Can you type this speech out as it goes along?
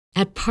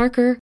At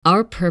Parker,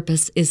 our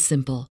purpose is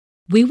simple.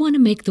 We want to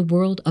make the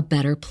world a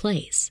better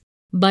place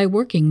by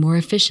working more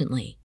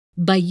efficiently,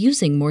 by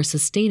using more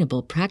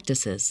sustainable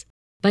practices,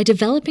 by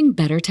developing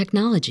better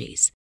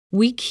technologies.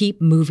 We keep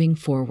moving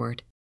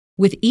forward.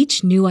 With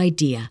each new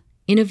idea,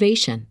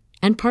 innovation,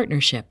 and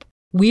partnership,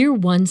 we're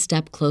one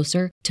step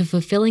closer to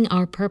fulfilling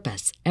our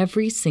purpose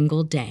every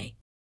single day.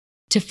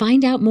 To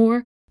find out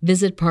more,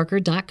 visit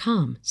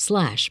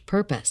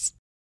parker.com/purpose.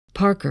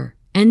 Parker,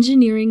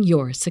 engineering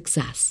your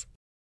success.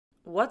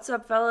 What's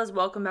up, fellas?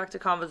 Welcome back to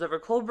Convos Over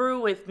Cold Brew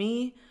with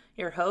me,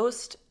 your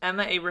host,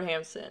 Emma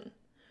Abrahamson.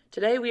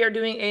 Today we are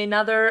doing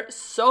another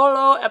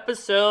solo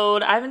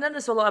episode. I haven't done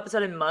a solo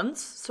episode in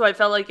months, so I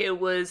felt like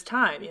it was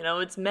time. You know,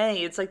 it's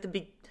May. It's like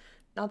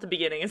not the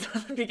beginning. It's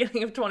not the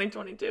beginning of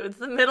 2022. It's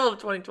the middle of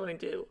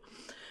 2022.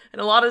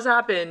 And a lot has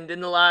happened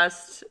in the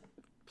last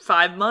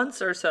 5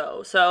 months or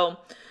so. So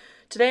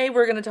today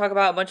we're going to talk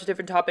about a bunch of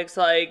different topics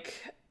like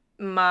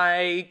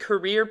my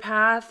career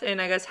path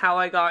and I guess how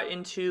I got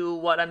into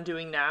what I'm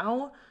doing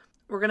now.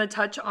 We're going to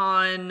touch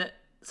on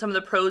some of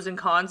the pros and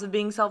cons of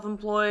being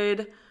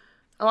self-employed.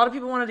 A lot of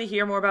people wanted to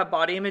hear more about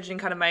body image and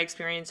kind of my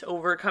experience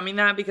overcoming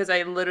that because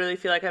I literally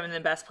feel like I'm in the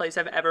best place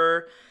I've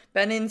ever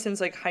been in since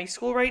like high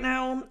school right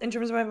now in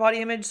terms of my body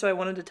image. So I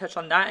wanted to touch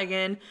on that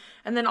again.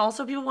 And then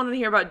also people wanted to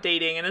hear about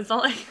dating, and it's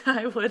not like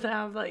I would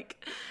have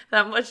like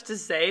that much to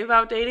say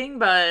about dating,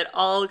 but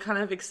I'll kind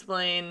of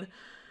explain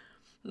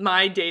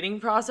my dating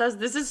process.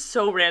 This is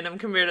so random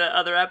compared to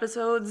other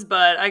episodes,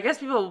 but I guess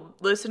people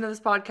listen to this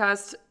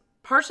podcast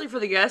partially for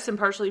the guests and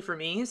partially for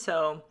me,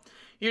 so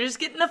you're just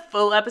getting a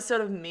full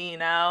episode of me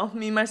now.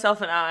 Me,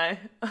 myself, and I.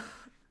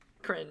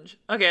 Cringe.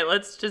 Okay,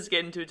 let's just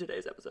get into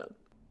today's episode.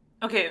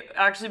 Okay,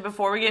 actually,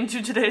 before we get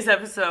into today's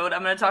episode,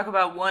 I'm going to talk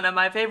about one of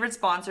my favorite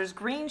sponsors,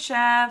 Green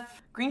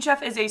Chef. Green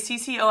Chef is a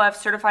CCOF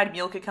certified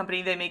meal kit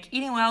company. They make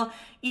eating well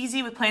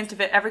easy with plans to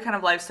fit every kind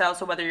of lifestyle.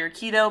 So whether you're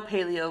keto,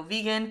 paleo,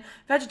 vegan,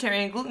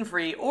 vegetarian,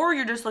 gluten-free, or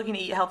you're just looking to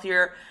eat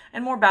healthier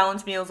and more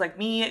balanced meals like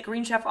me,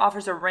 Green Chef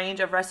offers a range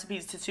of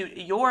recipes to suit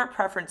your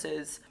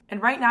preferences. And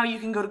right now you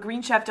can go to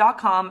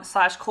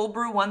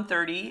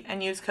greenchef.com/coldbrew130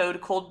 and use code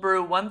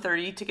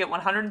coldbrew130 to get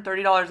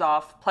 $130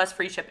 off plus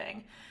free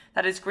shipping.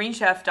 That is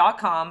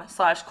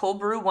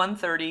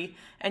greenchef.com/coldbrew130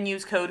 and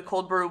use code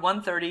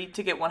coldbrew130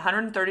 to get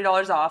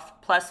 $130 off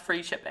plus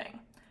free shipping.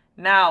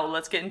 Now,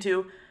 let's get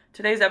into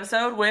today's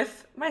episode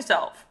with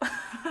myself.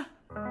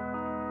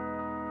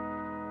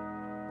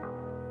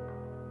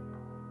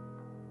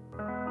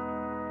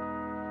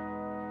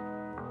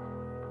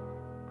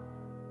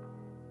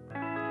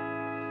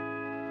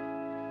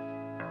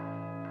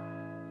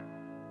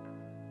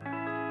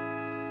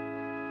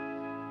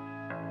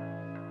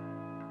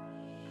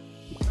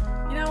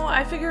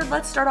 I figured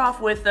let's start off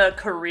with the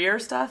career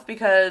stuff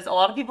because a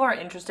lot of people are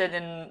interested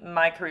in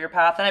my career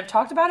path, and I've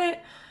talked about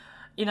it,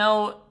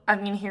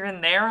 here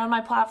and there on my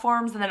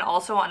platforms and then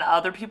also on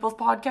other people's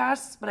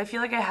podcasts, but I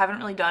feel like I haven't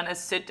really done a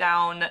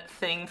sit-down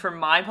thing for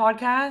my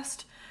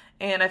podcast,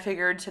 and I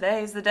figured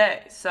today's the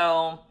day.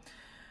 So I'm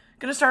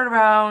going to start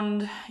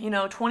around,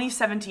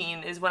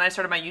 2017 is when I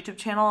started my YouTube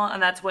channel,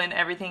 and that's when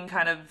everything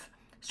kind of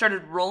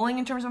started rolling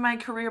in terms of my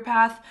career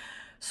path.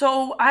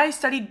 So I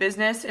studied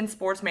business and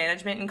sports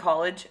management in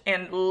college,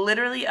 and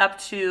literally up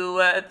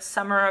to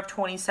summer of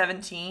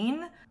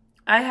 2017,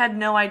 I had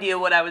no idea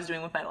what I was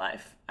doing with my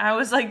life. I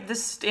was like the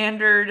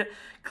standard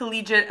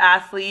collegiate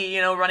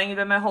athlete, running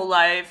my whole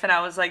life, and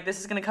I was like, this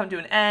is going to come to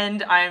an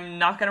end. I'm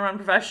not going to run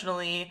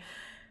professionally.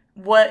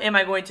 What am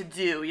I going to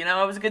do?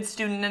 I was a good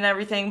student and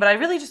everything, but I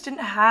really just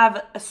didn't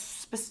have a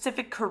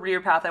specific career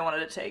path I wanted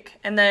to take.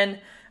 And then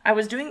I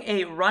was doing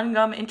a Run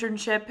Gum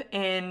internship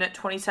in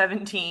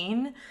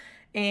 2017,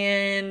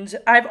 and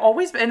I've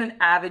always been an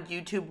avid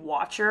YouTube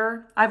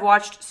watcher. I've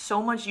watched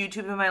so much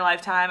YouTube in my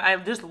lifetime. I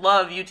just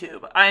love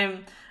YouTube.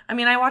 I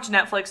watch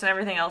Netflix and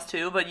everything else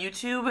too, but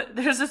YouTube,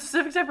 there's a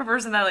specific type of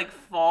person that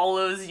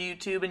follows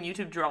YouTube and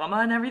YouTube drama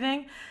and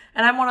everything,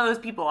 and I'm one of those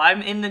people.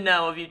 I'm in the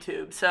know of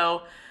YouTube.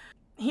 So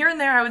here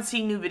and there I would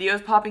see new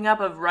videos popping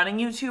up of running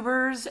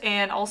YouTubers,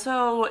 and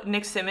also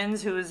Nick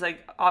Simmons, who is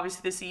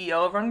obviously the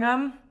CEO of Run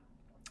Gum.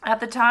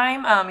 At the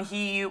time,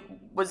 he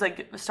was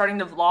starting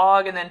to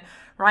vlog, and then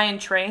Ryan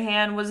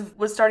Trahan was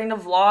starting to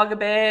vlog a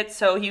bit,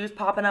 so he was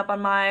popping up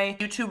on my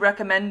YouTube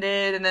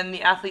recommended, and then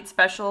the athlete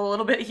special a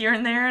little bit here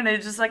and there, and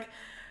it just I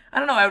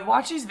don't know, I would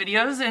watch these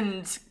videos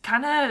and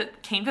kind of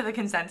came to the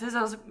consensus.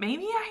 I was like,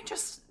 maybe I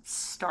just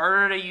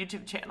started a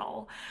YouTube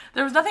channel.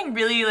 There was nothing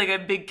really a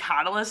big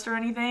catalyst or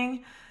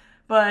anything,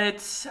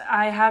 but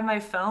I had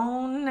my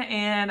phone,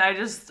 and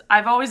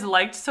I've always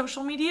liked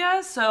social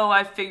media, so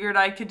I figured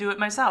I could do it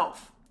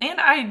myself.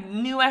 And I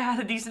knew I had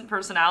a decent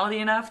personality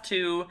enough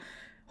to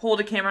hold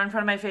a camera in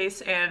front of my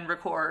face and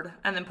record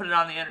and then put it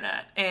on the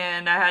internet.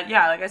 And I had,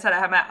 like I said, I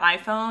had my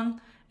iPhone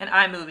and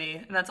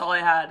iMovie, and that's all I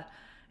had.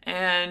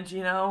 And,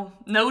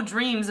 no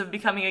dreams of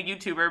becoming a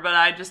YouTuber, but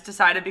I just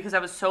decided because I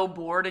was so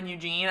bored in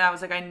Eugene, I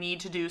was like, I need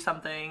to do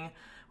something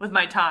with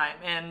my time.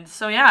 And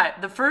so,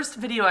 the first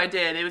video I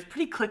did, it was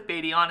pretty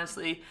clickbaity,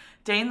 honestly.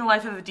 Day in the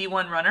life of a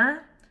D1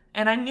 runner.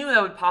 And I knew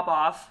that would pop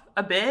off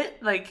a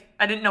bit. Like,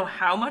 I didn't know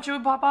how much it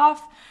would pop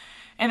off.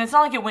 And it's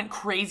not like it went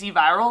crazy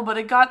viral, but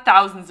it got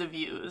thousands of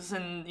views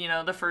in,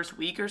 the first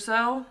week or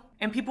so.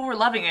 And people were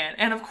loving it.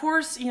 And of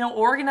course,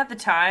 Oregon at the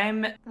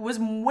time was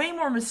way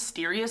more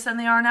mysterious than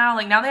they are now.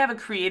 Like, now they have a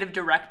creative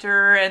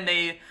director and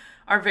they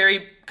are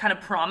very kind of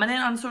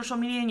prominent on social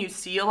media, and you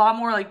see a lot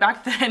more. Like,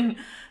 back then,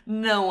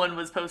 no one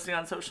was posting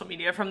on social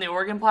media from the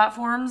Oregon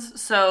platforms.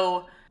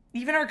 So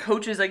even our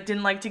coaches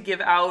didn't like to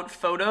give out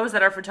photos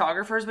that our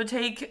photographers would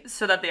take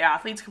so that the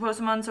athletes could post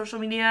them on social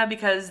media,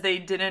 because they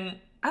didn't,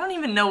 I don't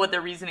even know what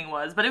their reasoning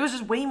was, but it was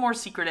just way more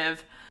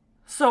secretive.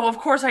 So of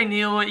course I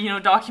knew,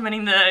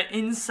 documenting the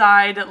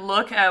inside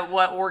look at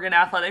what Oregon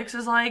athletics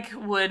is like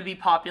would be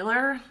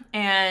popular.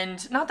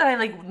 And not that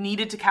I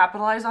needed to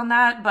capitalize on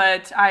that,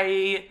 but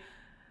I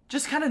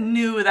just kind of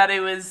knew that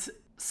it was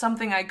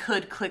something I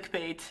could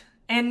clickbait.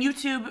 And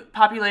YouTube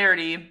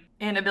popularity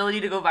and ability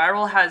to go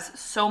viral has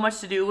so much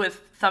to do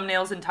with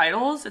thumbnails and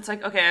titles. It's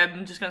like, okay,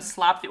 I'm just going to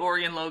slap the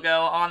Oregon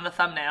logo on the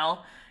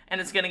thumbnail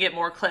and it's going to get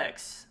more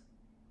clicks.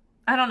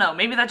 I don't know.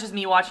 Maybe that's just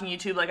me watching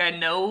YouTube. I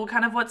know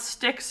kind of what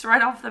sticks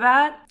right off the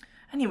bat.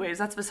 Anyways,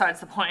 that's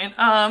besides the point.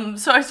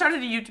 So I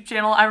started a YouTube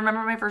channel. I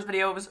remember my first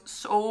video. It was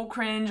so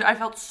cringe. I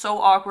felt so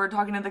awkward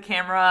talking to the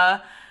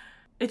camera.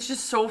 It's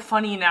just so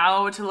funny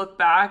now to look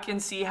back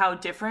and see how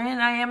different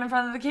I am in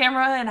front of the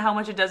camera and how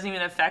much it doesn't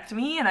even affect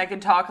me, and I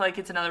can talk like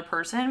it's another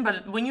person.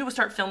 But when you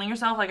start filming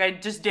yourself, I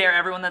just dare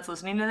everyone that's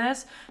listening to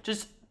this,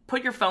 just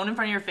put your phone in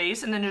front of your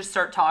face and then just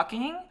start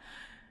talking.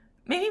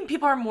 Maybe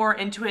people are more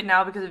into it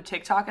now because of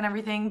TikTok and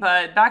everything,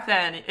 but back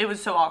then it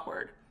was so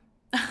awkward.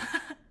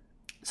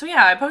 So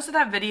yeah, I posted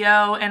that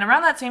video, and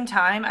around that same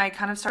time, I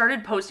kind of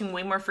started posting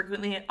way more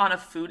frequently on a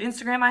food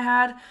Instagram I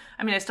had.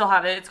 I mean, I still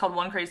have it. It's called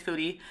One Crazed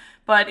Foodie,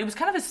 but it was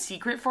kind of a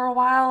secret for a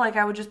while.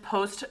 I would just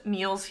post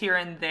meals here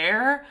and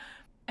there.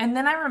 And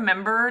then I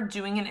remember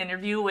doing an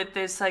interview with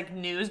this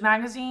news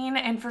magazine,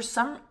 and for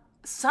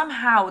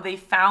somehow they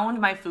found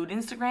my food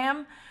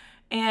Instagram.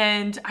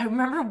 And I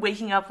remember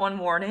waking up one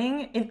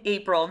morning in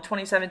April of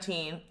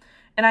 2017,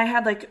 and I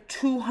had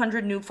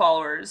 200 new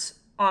followers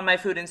on my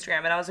food Instagram.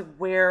 And I was like,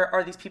 where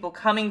are these people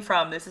coming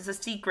from? This is a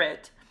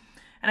secret.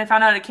 And I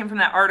found out it came from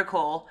that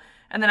article.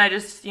 And then I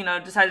just,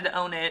 decided to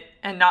own it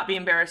and not be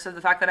embarrassed of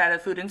the fact that I had a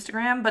food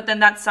Instagram. But then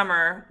that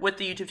summer with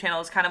the YouTube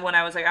channel is kind of when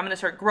I was like, I'm going to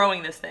start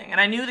growing this thing.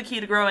 And I knew the key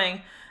to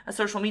growing a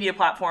social media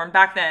platform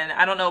back then.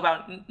 I don't know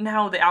about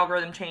now, the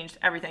algorithm changed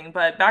everything.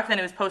 But back then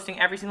it was posting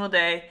every single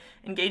day,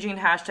 engaging in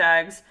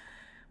hashtags,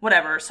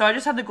 whatever. So I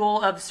just had the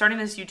goal of starting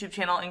this YouTube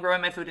channel and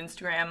growing my food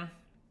Instagram.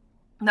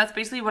 And that's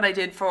basically what I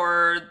did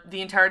for the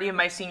entirety of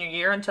my senior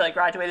year until I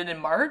graduated in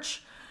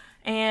March.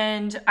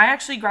 And I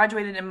actually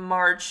graduated in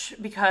March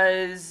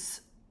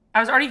because I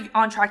was already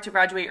on track to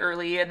graduate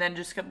early and then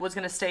just was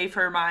going to stay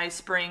for my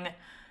spring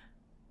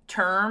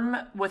term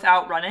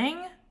without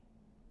running.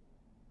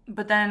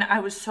 But then I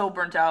was so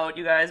burnt out,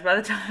 you guys. By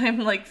the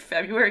time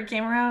February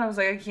came around, I was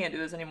like, I can't do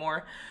this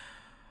anymore.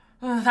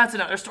 That's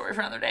another story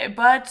for another day.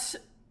 But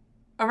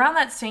around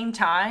that same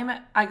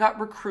time, I got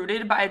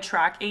recruited by a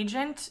track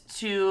agent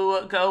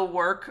to go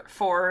work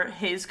for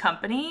his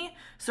company.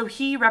 So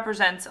he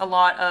represents a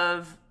lot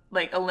of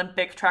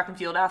Olympic track and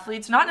field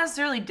athletes, not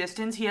necessarily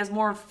distance. He has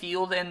more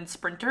field and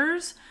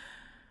sprinters.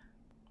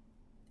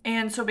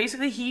 And so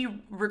basically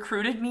he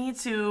recruited me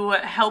to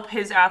help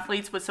his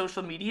athletes with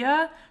social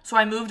media. So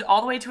I moved all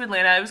the way to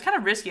Atlanta. It was kind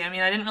of risky. I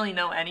mean, I didn't really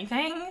know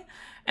anything.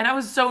 And I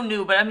was so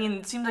new, but I mean,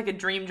 it seemed like a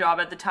dream job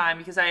at the time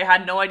because I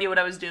had no idea what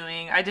I was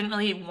doing. I didn't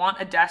really want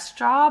a desk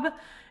job,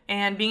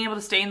 and being able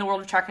to stay in the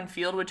world of track and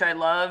field, which I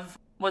love,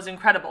 was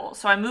incredible.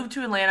 So I moved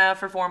to Atlanta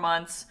for 4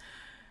 months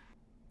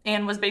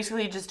and was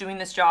basically just doing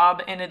this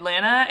job in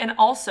Atlanta. And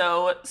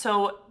also,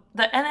 so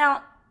the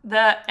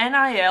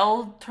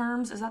NIL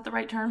terms, is that the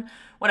right term?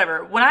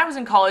 Whatever. When I was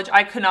in college,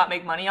 I could not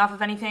make money off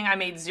of anything. I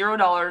made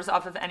 $0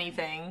 off of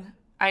anything.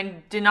 I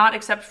did not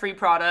accept free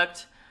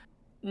product.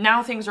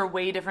 Now things are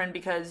way different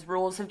because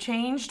rules have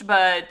changed,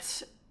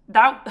 but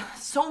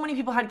so many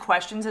people had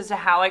questions as to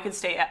how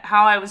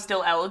I was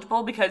still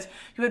eligible, because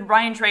you had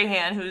Ryan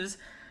Trahan, who's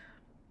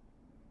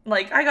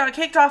I got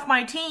kicked off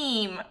my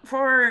team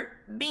for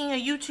being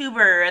a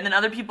YouTuber, and then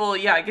other people,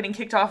 getting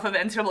kicked off of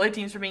NCAA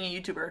teams for being a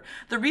YouTuber.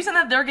 The reason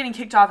that they're getting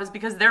kicked off is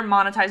because they're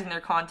monetizing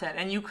their content,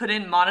 and you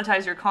couldn't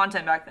monetize your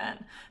content back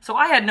then. So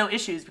I had no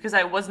issues because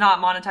I was not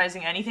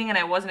monetizing anything and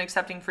I wasn't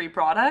accepting free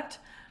product.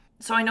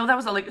 So I know that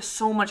was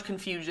so much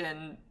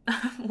confusion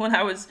when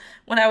I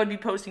would be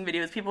posting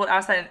videos. People would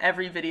ask that in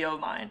every video of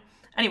mine.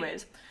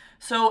 Anyways,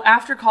 so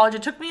after college,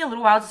 it took me a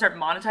little while to start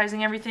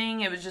monetizing everything.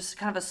 It was just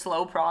kind of a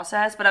slow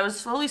process, but I was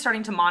slowly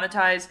starting to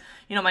monetize,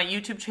 my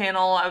YouTube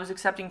channel. I was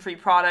accepting free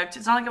product.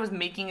 It's not like I was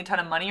making a ton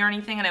of money or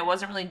anything, and I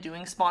wasn't really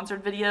doing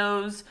sponsored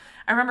videos.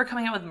 I remember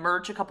coming out with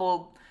merch a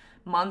couple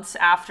months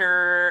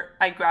after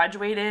I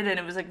graduated, and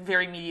it was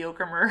very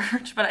mediocre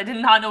merch, but I did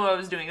not know what I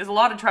was doing. It was a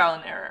lot of trial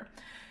and error.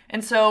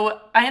 And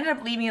so I ended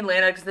up leaving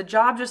Atlanta because the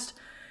job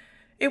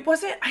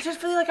I just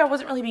feel like I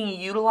wasn't really being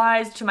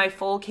utilized to my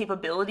full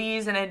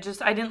capabilities, and I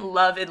didn't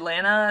love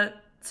Atlanta.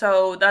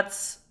 So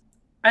that's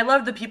I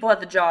loved the people at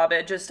the job.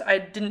 I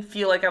didn't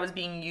feel like I was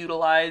being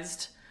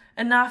utilized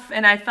enough,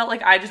 and I felt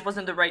like I just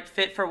wasn't the right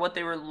fit for what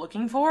they were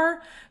looking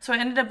for. So I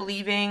ended up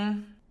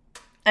leaving.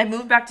 I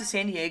moved back to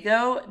San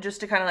Diego just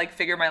to kind of like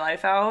figure my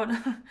life out.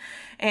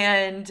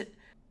 And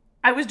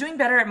I was doing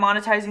better at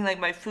monetizing like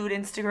my food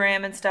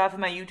Instagram and stuff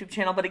and my YouTube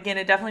channel, but again,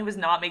 it definitely was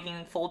not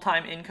making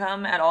full-time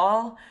income at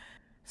all.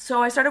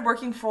 So I started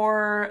working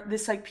for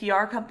this like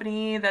PR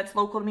company that's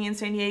local to me in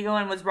San Diego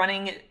and was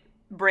running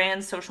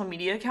brand social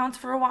media accounts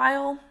for a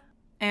while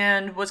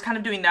and was kind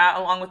of doing that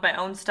along with my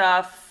own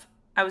stuff.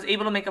 I was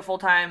able to make a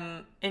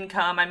full-time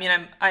income. I mean,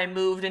 I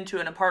moved into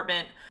an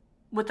apartment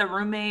with a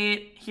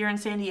roommate here in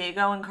San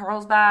Diego in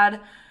Carlsbad.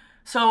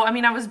 So, I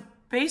mean, I was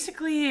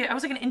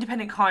like an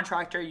independent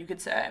contractor, you could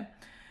say.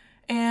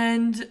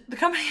 And the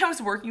company I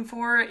was working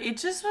for, it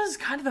just was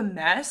kind of a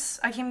mess.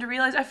 I came to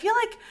realize, I feel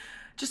like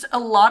just a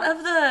lot of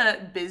the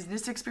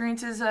business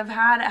experiences I've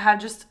had have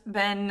just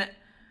been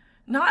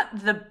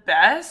not the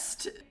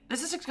best.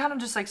 This is kind of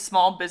just like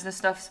small business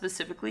stuff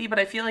specifically, but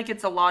I feel like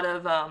it's a lot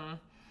of,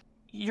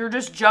 you're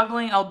just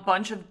juggling a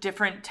bunch of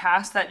different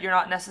tasks that you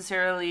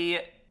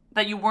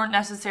weren't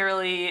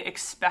necessarily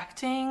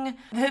expecting.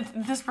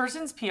 This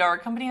person's PR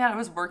company that I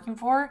was working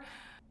for,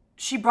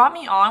 she brought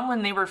me on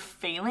when they were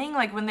failing,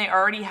 like when they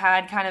already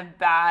had kind of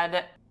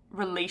bad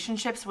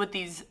relationships with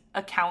these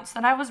accounts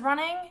that I was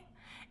running.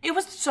 It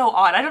was so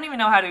odd. I don't even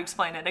know how to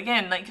explain it.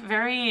 Again, like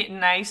very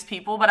nice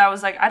people, but I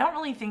was like, I don't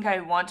really think I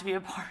want to be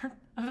a part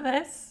of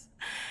this.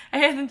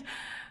 And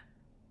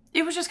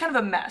it was just kind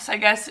of a mess, I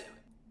guess,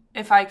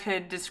 if I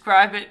could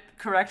describe it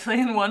correctly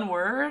in one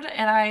word.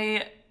 And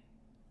I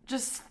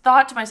just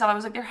thought to myself, I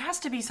was like, there has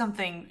to be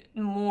something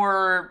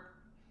more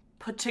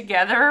put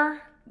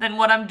together than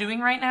what I'm doing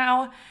right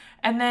now.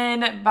 And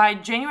then by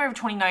January of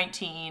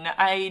 2019,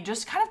 I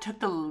just kind of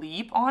took the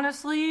leap,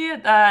 honestly,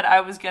 that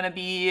I was going to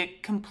be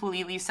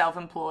completely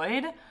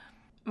self-employed.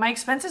 My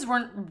expenses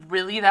weren't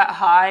really that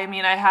high. I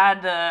mean, I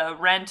had the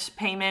rent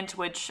payment,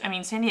 which, I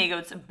mean, San Diego,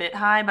 it's a bit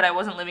high, but I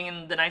wasn't living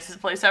in the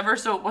nicest place ever,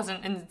 so it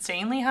wasn't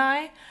insanely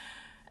high.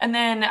 And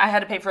then I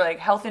had to pay for like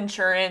health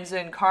insurance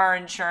and car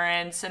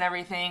insurance and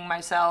everything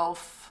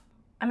myself.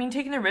 I mean,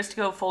 taking the risk to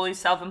go fully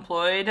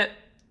self-employed,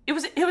 it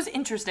was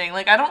interesting.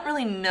 Like, I don't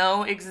really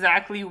know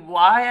exactly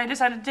why I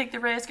decided to take the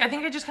risk. I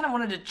think I just kind of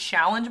wanted to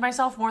challenge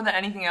myself more than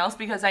anything else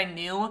because I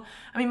knew,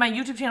 I mean, my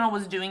YouTube channel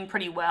was doing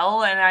pretty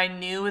well and I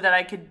knew that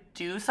I could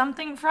do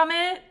something from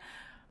it.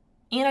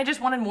 And I just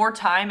wanted more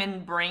time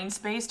and brain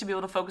space to be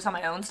able to focus on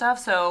my own stuff.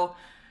 So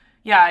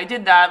yeah, I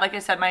did that. Like I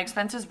said, my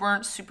expenses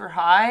weren't super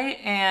high,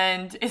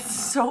 and it's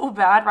so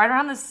bad. Right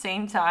around the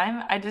same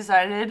time, I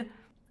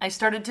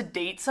started to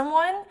date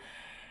someone,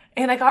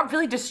 and I got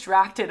really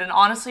distracted. And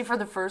honestly, for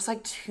the first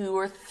like 2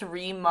 or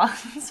 3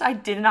 months, I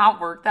did not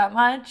work that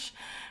much.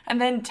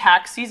 And then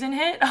tax season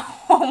hit.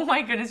 Oh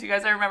my goodness, you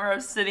guys, I remember I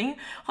was sitting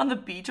on the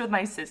beach with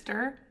my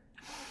sister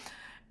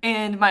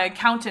and my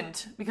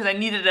accountant, because I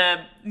needed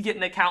to get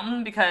an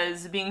accountant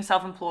because being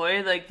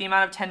self-employed, like the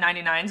amount of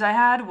 1099s I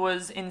had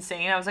was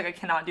insane. I was like, I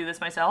cannot do this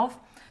myself.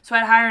 So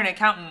I'd hire an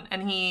accountant,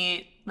 and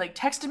he like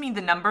texted me the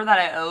number that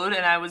I owed,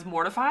 and I was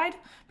mortified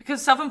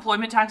because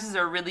self-employment taxes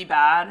are really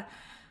bad.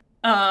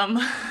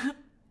 And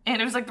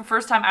it was like the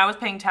first time I was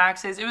paying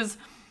taxes.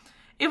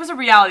 It was a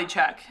reality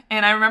check.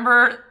 And I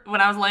remember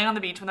when I was laying on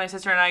the beach with my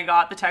sister and I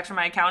got the text from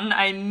my accountant,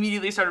 I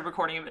immediately started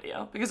recording a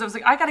video because I was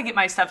like, I got to get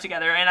my stuff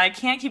together and I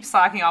can't keep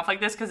slacking off like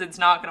this because it's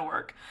not going to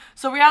work.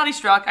 So reality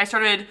struck. I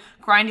started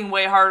grinding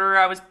way harder.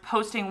 I was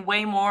posting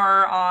way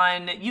more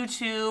on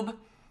YouTube.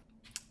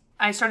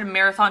 I started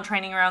marathon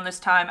training around this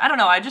time. I don't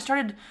know. I just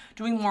started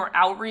doing more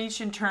outreach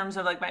in terms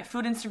of like my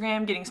food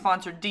Instagram, getting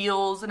sponsored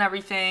deals and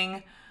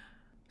everything.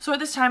 So at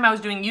this time, I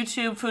was doing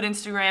YouTube, food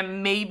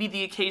Instagram, maybe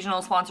the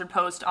occasional sponsored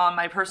post on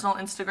my personal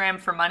Instagram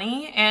for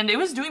money, and it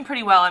was doing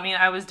pretty well. I mean,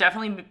 I was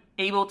definitely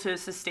able to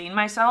sustain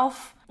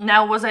myself.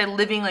 Now, was I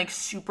living like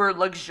super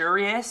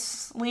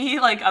luxuriously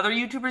like other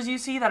YouTubers you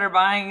see that are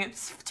buying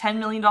 $10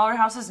 million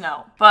houses?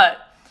 No. But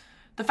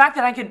the fact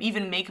that I could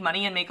even make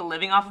money and make a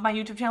living off of my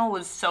YouTube channel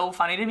was so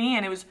funny to me,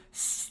 and it was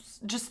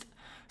just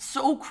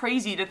so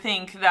crazy to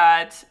think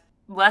that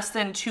less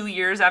than 2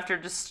 years after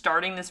just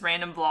starting this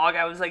random vlog,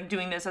 I was like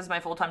doing this as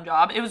my full-time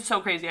job. It was so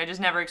crazy. I just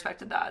never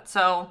expected that.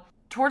 So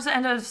towards the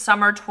end of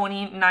summer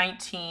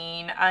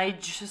 2019, I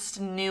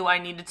just knew I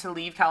needed to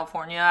leave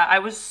California. I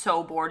was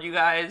so bored, you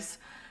guys.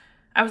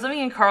 I was living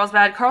in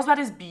Carlsbad. Carlsbad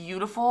is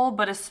beautiful,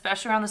 but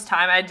especially around this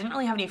time, I didn't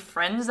really have any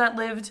friends that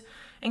lived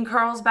in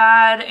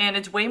Carlsbad, and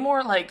it's way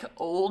more like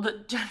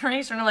old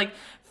generation or like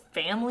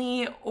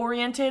family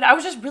oriented. I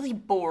was just really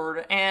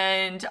bored,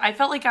 and I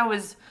felt like I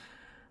was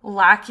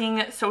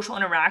lacking social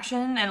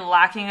interaction and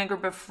lacking a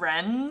group of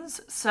friends.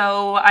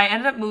 So I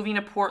ended up moving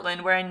to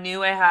Portland, where I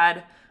knew I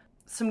had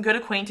some good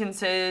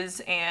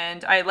acquaintances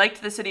and I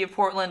liked the city of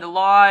Portland a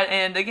lot.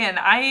 And again,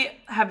 I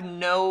have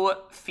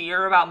no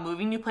fear about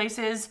moving new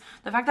places.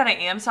 The fact that I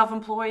am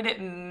self-employed,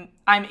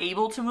 I'm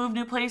able to move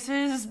new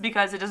places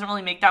because it doesn't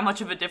really make that much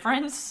of a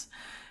difference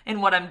in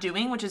what I'm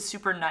doing, which is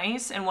super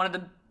nice. And one of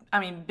the,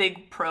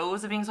 big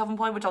pros of being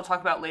self-employed, which I'll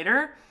talk about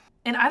later.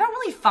 And I don't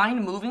really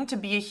find moving to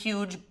be a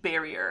huge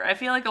barrier. I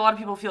feel like a lot of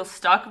people feel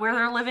stuck where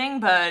they're living,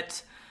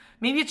 but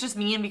maybe it's just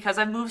me and because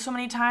I've moved so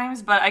many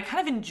times, but I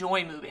kind of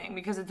enjoy moving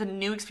because it's a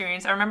new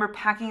experience. I remember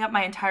packing up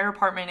my entire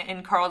apartment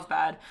in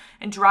Carlsbad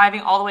and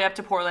driving all the way up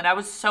to Portland. I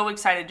was so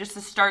excited just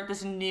to start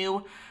this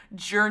new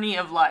journey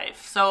of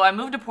life. So I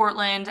moved to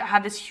Portland,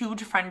 had this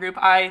huge friend group.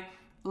 I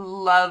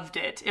loved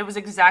it. It was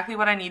exactly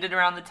what I needed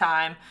around the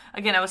time.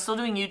 Again, I was still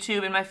doing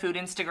YouTube and my food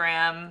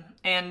Instagram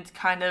and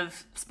kind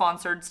of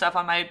sponsored stuff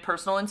on my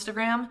personal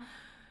Instagram.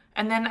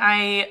 And then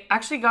I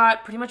actually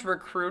got pretty much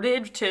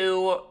recruited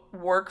to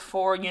work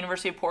for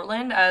University of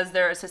Portland as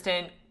their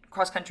assistant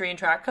cross-country and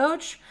track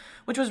coach,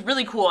 which was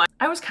really cool.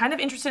 I was kind of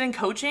interested in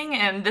coaching,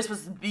 and this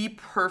was the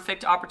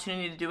perfect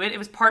opportunity to do it. It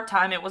was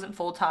part-time. It wasn't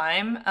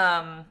full-time.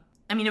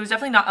 It was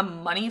definitely not a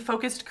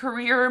money-focused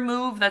career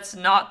move. That's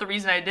not the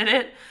reason I did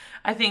it.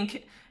 I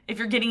think if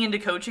you're getting into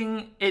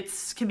coaching, it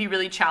can be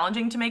really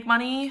challenging to make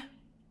money,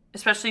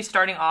 especially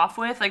starting off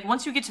with. Like,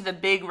 once you get to the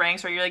big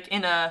ranks where you're like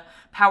in a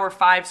Power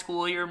 5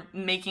 school, you're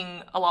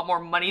making a lot more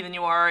money than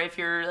you are if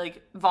you're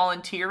like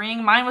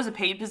volunteering. Mine was a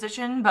paid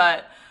position,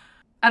 but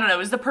I don't know, it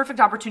was the perfect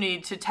opportunity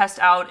to test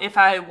out if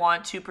I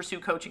want to pursue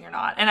coaching or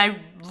not. And I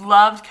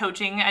loved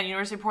coaching at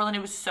University of Portland.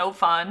 It was so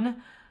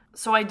fun.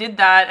 So I did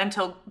that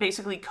until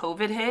basically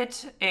COVID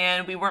hit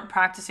and we weren't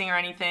practicing or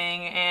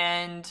anything.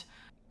 And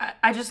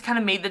I just kind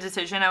of made the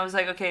decision. I was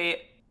like,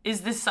 okay,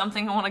 is this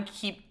something I want to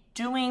keep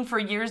doing for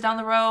years down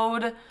the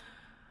road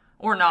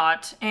or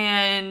not?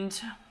 And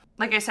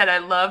like I said, I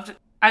loved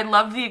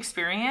the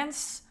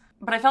experience,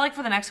 but I felt like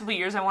for the next couple of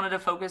years, I wanted to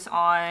focus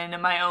on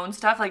my own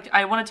stuff. Like,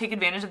 I want to take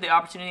advantage of the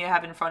opportunity I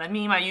have in front of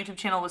me. My YouTube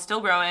channel was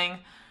still growing.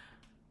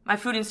 My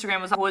food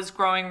Instagram was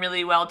growing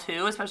really well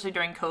too, especially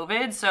during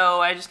COVID.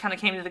 So I just kind of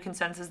came to the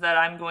consensus that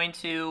I'm going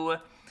to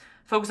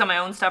focus on my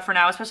own stuff for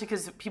now, especially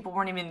because people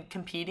weren't even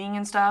competing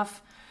and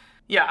stuff.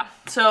 Yeah.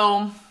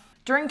 So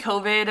during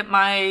COVID,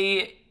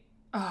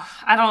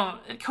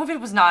 COVID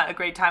was not a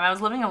great time. I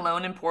was living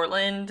alone in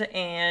Portland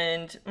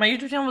and my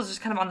YouTube channel was just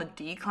kind of on the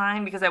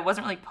decline because I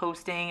wasn't really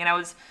posting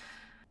and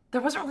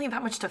there wasn't really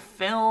that much to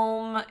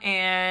film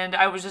and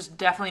I was just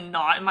definitely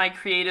not in my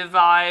creative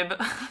vibe.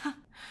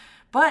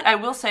 But I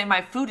will say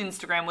my food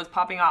Instagram was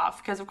popping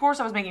off because, of course,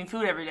 I was making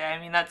food every day. I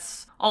mean,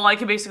 that's all I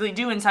could basically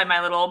do inside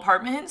my little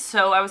apartment.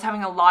 So I was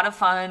having a lot of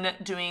fun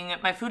doing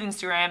my food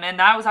Instagram. And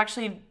that was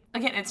actually,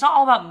 again, it's not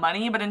all about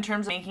money, but in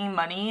terms of making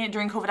money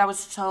during COVID, I was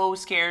so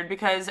scared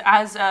because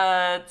as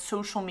a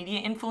social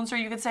media influencer,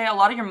 you could say a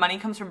lot of your money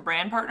comes from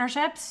brand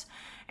partnerships.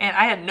 And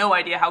I had no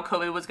idea how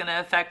COVID was going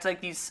to affect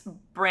like these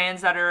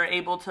brands that are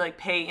able to like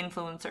pay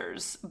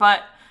influencers.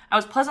 But I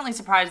was pleasantly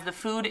surprised. The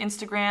food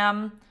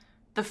Instagram,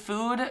 the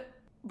food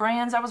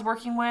brands I was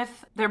working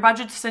with, their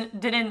budgets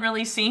didn't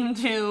really seem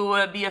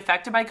to be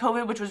affected by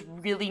COVID, which was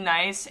really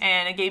nice.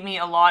 And it gave me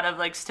a lot of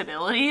like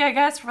stability, I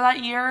guess, for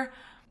that year.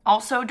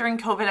 Also, during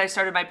COVID, I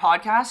started my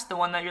podcast, the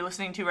one that you're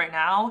listening to right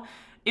now.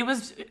 It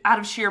was out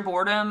of sheer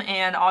boredom,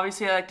 and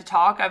obviously I like to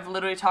talk. I've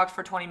literally talked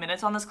for 20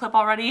 minutes on this clip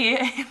already,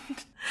 and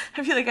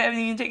I feel like I haven't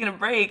even taken a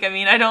break. I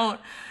mean,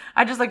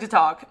 I just like to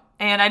talk.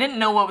 And I didn't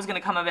know what was going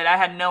to come of it. I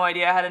had no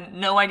idea. I had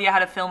no idea how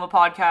to film a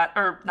podcast,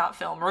 or not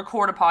film,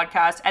 record a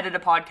podcast, edit a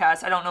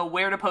podcast. I don't know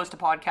where to post a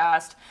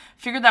podcast.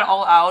 Figured that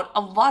all out.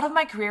 A lot of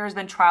my career has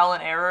been trial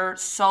and error.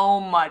 So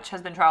much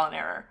has been trial and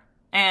error.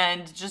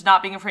 And just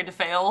not being afraid to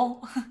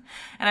fail.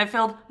 And I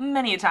failed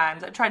many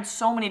times. I've tried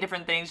so many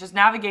different things. Just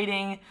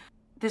navigating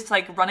this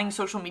like running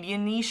social media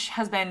niche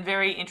has been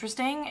very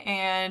interesting,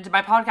 and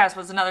my podcast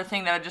was another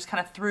thing that I just kind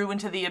of threw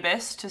into the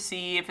abyss to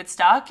see if it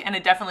stuck, and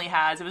it definitely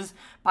has. It was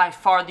by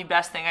far the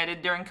best thing I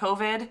did during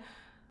COVID.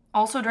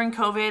 Also during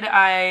COVID,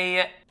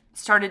 I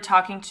started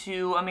talking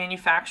to a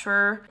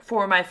manufacturer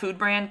for my food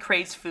brand,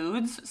 Craze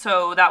Foods,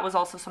 so that was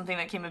also something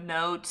that came of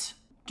note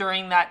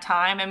during that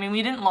time. I mean,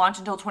 we didn't launch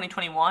until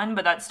 2021,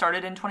 but that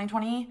started in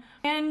 2020.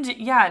 And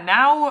yeah,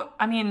 now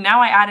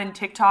I add in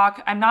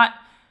TikTok. I'm not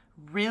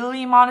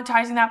really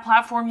monetizing that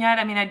platform yet.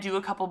 I mean, I do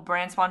a couple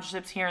brand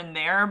sponsorships here and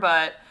there,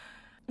 but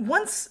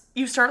once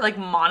you start like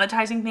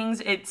monetizing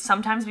things, it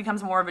sometimes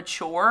becomes more of a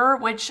chore,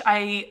 which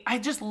I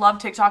just love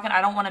TikTok, and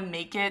I don't want to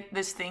make it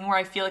this thing where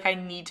I feel like I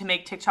need to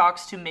make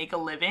TikToks to make a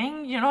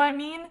living. You know what I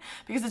mean?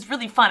 Because it's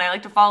really fun. I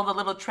like to follow the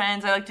little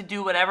trends. I like to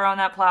do whatever on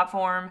that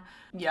platform.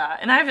 Yeah.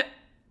 And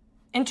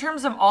in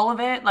terms of all of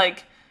it,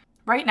 like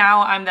right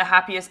now I'm the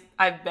happiest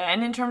I've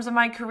been in terms of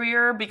my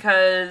career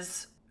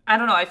because I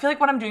don't know, I feel like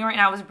what I'm doing right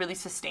now is really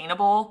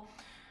sustainable.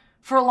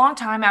 For a long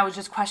time, I was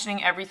just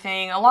questioning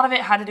everything. A lot of it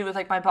had to do with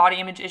like my body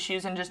image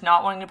issues and just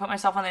not wanting to put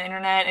myself on the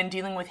internet and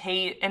dealing with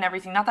hate and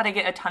everything. Not that I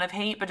get a ton of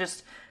hate, but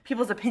just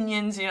people's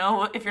opinions, you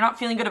know, if you're not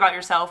feeling good about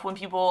yourself, when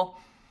people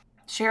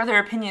share their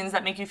opinions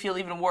that make you feel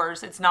even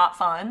worse, it's not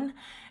fun.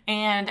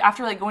 And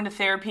after like going to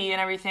therapy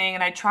and everything,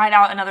 and I tried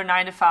out another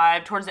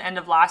 9-to-5 towards the end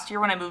of last year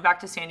when I moved back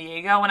to San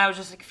Diego, and I was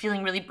just like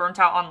feeling really burnt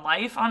out on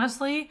life,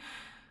 honestly.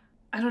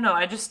 I don't know,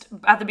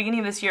 at the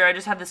beginning of this year, I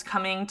just had this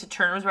coming to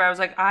terms where I was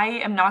like, I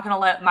am not going to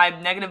let my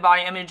negative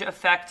body image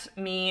affect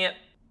me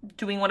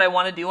doing what I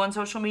want to do on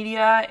social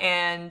media.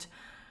 And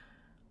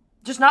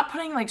just not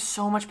putting like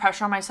so much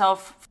pressure on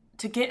myself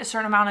to get a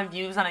certain amount of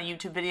views on a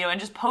YouTube video and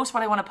just post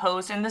what I want to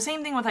post. And the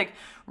same thing with like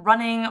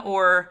running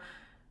or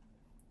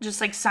just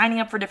like signing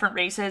up for different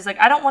races. Like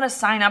I don't want to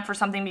sign up for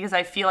something because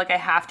I feel like I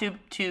have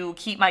to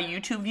keep my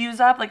YouTube views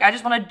up. Like I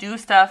just want to do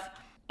stuff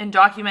and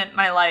document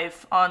my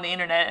life on the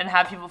internet and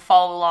have people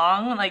follow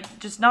along. Like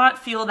just not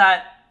feel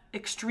that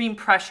extreme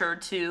pressure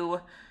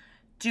to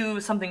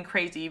do something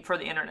crazy for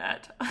the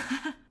internet.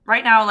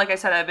 Right now, like I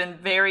said, I've been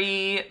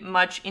very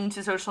much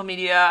into social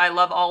media. I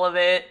love all of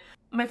it.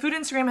 My food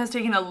Instagram has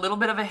taken a little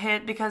bit of a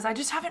hit because I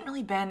just haven't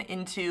really been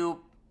into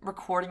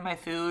recording my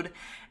food.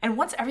 And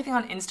once everything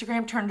on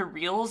Instagram turned to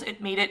Reels,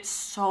 it made it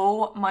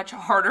so much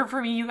harder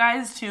for me, you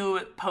guys,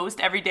 to post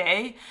every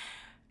day.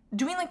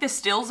 Doing like the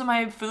stills of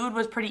my food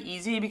was pretty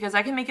easy because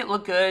I can make it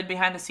look good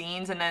behind the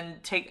scenes and then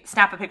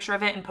snap a picture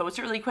of it and post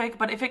it really quick.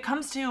 But if it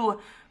comes to,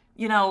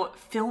 you know,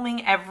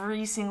 filming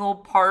every single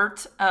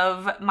part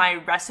of my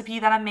recipe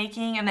that I'm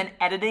making and then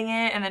editing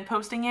it and then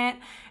posting it,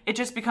 it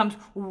just becomes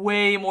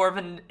way more of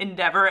an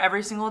endeavor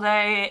every single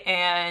day.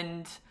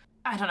 And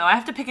I don't know, I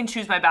have to pick and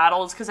choose my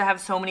battles because I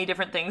have so many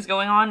different things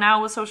going on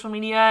now with social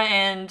media.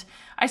 And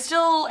I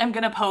still am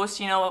going to post,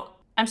 you know,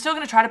 I'm still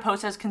going to try to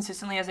post as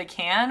consistently as I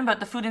can,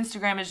 but the food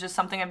Instagram is just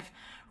something I've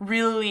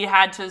really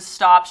had to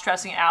stop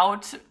stressing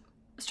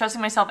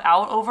myself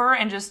out over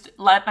and just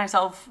let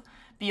myself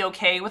be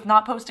okay with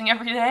not posting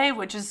every day,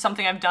 which is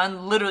something I've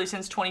done literally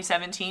since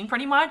 2017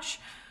 pretty much.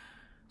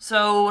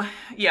 So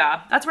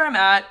yeah, that's where I'm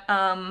at.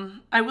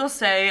 I will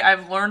say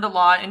I've learned a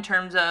lot in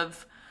terms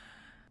of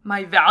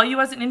my value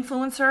as an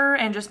influencer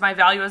and just my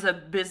value as a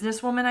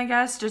businesswoman, I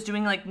guess, just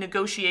doing like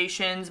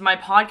negotiations. My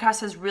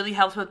podcast has really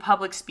helped with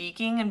public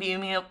speaking and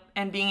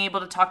being able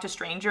to talk to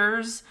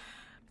strangers.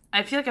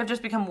 I feel like I've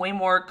just become way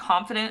more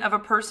confident of a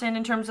person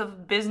in terms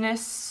of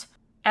business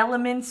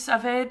elements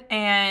of it.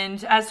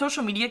 And as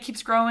social media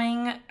keeps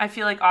growing, I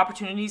feel like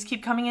opportunities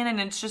keep coming in,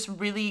 and it's just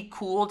really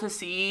cool to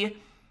see,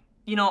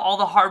 you know, all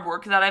the hard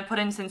work that I've put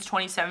in since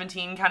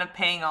 2017 kind of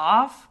paying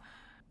off.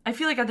 I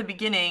feel like at the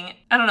beginning,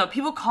 I don't know,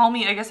 people call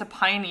me, I guess, a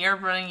pioneer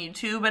of running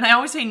YouTube, and I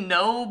always say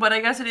no, but I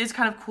guess it is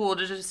kind of cool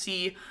to just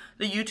see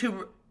the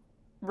YouTube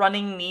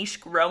running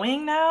niche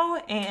growing now,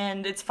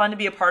 and it's fun to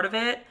be a part of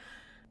it.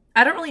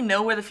 I don't really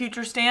know where the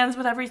future stands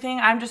with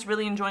everything. I'm just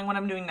really enjoying what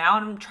I'm doing now,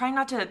 and I'm trying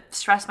not to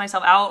stress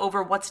myself out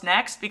over what's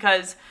next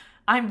because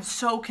I'm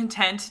so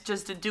content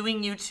just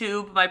doing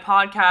YouTube, my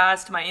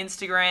podcast, my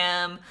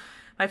Instagram,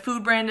 my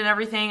food brand and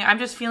everything. I'm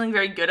just feeling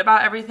very good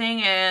about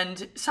everything,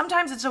 and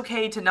sometimes it's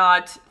okay to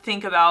not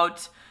think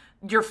about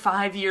your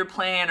 5-year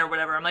plan or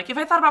whatever. I'm like, if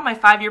I thought about my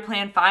 5-year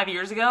plan 5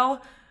 years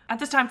ago, at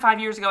this time 5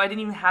 years ago, I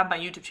didn't even have my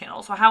YouTube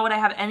channel, so how would I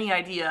have any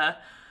idea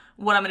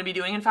what I'm going to be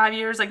doing in 5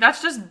 years? Like,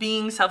 that's just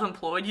being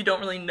self-employed. You don't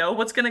really know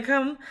what's going to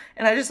come,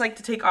 and I just like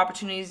to take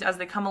opportunities as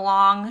they come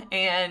along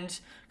and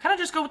kind of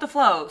just go with the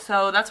flow.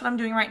 So that's what I'm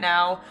doing right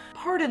now.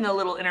 Pardon the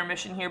little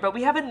intermission here, but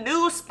we have a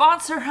new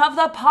sponsor of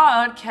the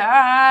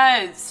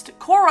podcast,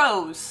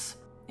 Coros.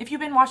 If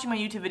you've been watching my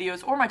YouTube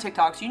videos or my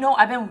TikToks, you know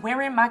I've been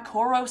wearing my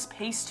Coros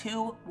Pace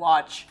 2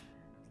 watch.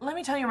 Let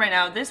me tell you right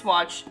now, this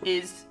watch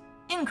is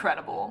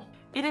incredible.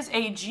 It is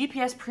a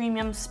GPS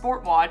premium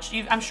sport watch.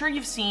 I'm sure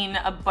you've seen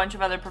a bunch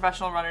of other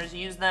professional runners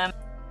use them.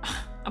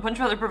 A bunch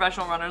of other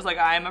professional runners, like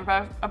I am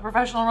a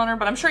professional runner,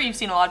 but I'm sure you've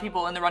seen a lot of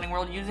people in the running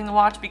world using the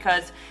watch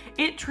because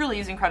it truly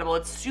is incredible.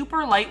 It's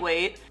super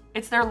lightweight.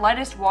 It's their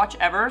lightest watch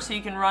ever, so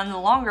you can run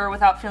longer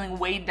without feeling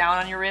weighed down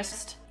on your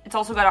wrist. It's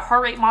also got a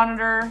heart rate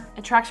monitor.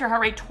 It tracks your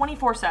heart rate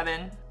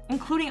 24/7,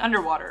 including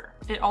underwater.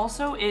 It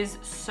also is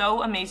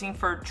so amazing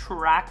for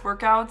track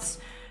workouts.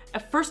 A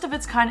first of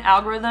its kind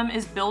algorithm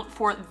is built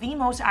for the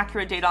most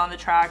accurate data on the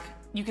track.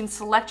 You can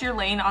select your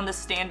lane on the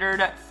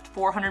standard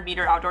 400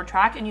 meter outdoor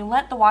track and you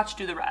let the watch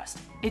do the rest.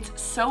 It's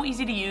so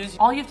easy to use.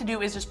 All you have to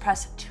do is just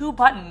press 2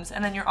 buttons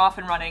and then you're off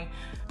and running.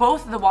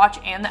 Both the watch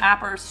and the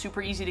app are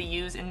super easy to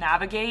use and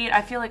navigate.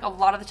 I feel like a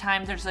lot of the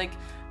time there's like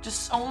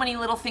just so many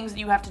little things that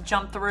you have to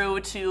jump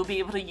through to be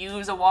able to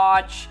use a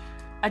watch,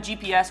 a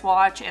GPS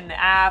watch, and the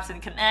apps and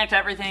connect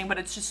everything, but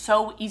it's just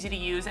so easy to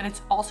use, and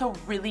it's also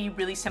really,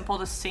 really simple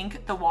to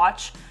sync the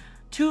watch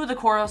to the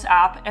Coros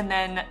app, and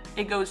then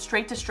it goes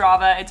straight to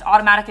Strava. It's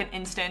automatic and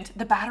instant.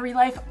 The battery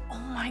life, oh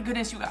my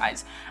goodness, you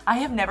guys. I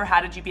have never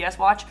had a GPS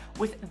watch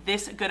with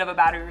this good of a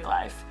battery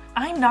life.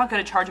 I'm not good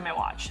at charging my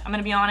watch. I'm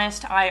gonna be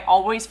honest, I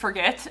always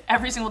forget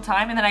every single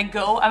time, and then I'm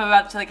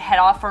about to like head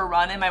off for a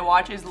run and my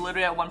watch is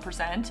literally at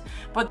 1%.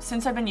 But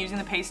since I've been using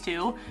the Pace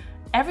 2,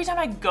 every time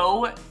I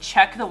go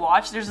check the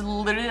watch, there's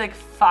literally like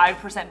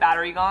 5%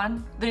 battery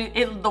gone.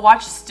 The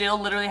watch still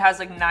literally has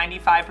like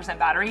 95%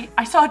 battery.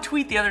 I saw a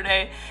tweet the other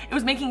day. It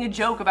was making a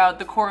joke about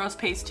the Coros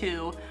Pace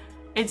 2.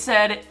 It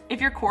said, if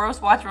your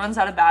Coros watch runs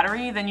out of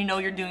battery, then you know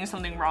you're doing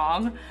something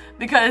wrong,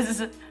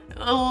 because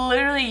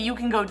literally you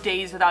can go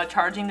days without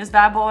charging this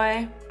bad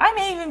boy. I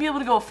may even be able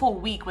to go a full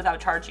week without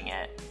charging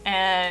it,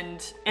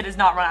 and it does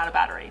not run out of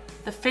battery.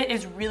 The fit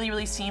is really,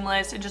 really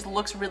seamless. It just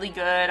looks really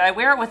good. I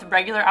wear it with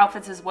regular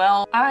outfits as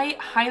well. I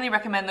highly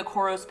recommend the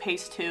Coros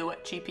Pace 2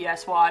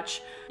 GPS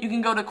watch. You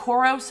can go to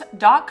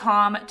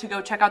Coros.com to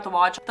go check out the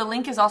watch. The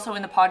link is also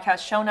in the podcast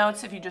show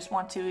notes if you just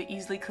want to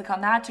easily click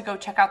on that to go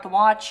check out the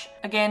watch.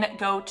 Again,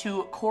 go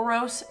to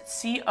Coros,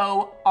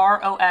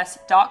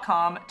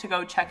 Coros.com to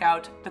go check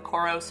out the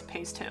Coros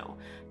Pace 2.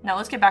 Now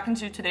let's get back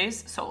into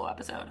today's solo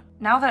episode.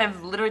 Now that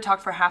I've literally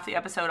talked for half the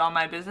episode on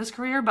my business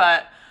career,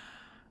 but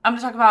I'm going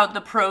to talk about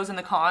the pros and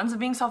the cons of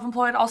being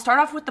self-employed. I'll start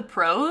off with the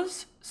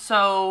pros.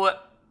 So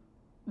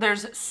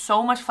there's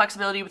so much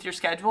flexibility with your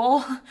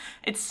schedule.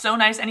 It's so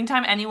nice.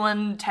 Anytime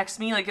anyone texts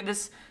me, like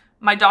this,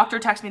 my doctor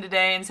texted me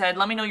today and said,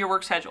 let me know your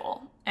work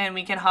schedule and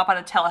we can hop on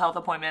a telehealth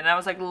appointment. And I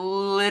was like,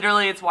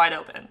 literally, it's wide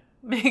open.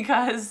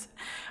 Because,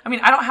 I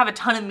mean, I don't have a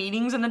ton of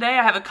meetings in the day.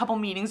 I have a couple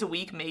meetings a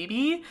week,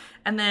 maybe.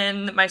 And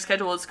then my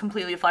schedule is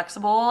completely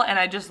flexible, and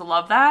I just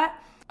love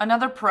that.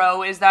 Another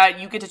pro is that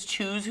you get to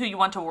choose who you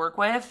want to work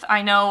with.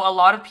 I know a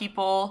lot of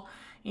people,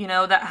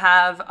 that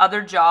have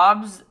other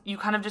jobs, you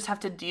kind of just have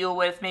to deal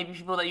with maybe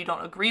people that you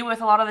don't agree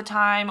with a lot of the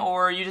time,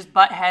 or you just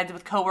butt heads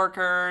with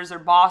coworkers or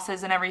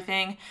bosses and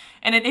everything.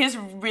 And it is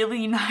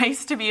really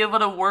nice to be able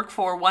to work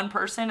for one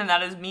person, and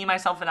that is me,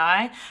 myself, and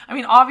I. I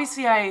mean,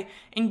 obviously I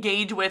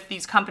engage with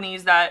these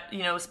companies that,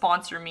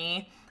 sponsor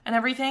me and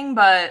everything,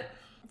 but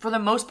for the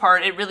most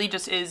part, it really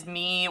just is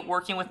me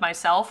working with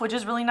myself, which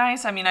is really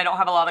nice. I mean, I don't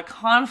have a lot of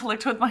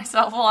conflict with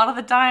myself a lot of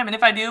the time, and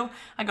if I do,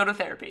 I go to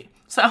therapy.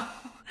 So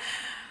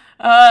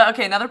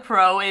okay, another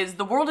pro is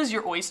the world is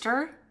your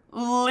oyster.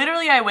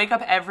 Literally, I wake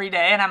up every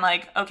day and I'm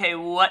like, okay,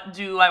 what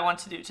do I want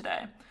to do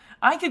today?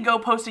 I could go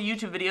post a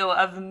YouTube video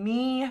of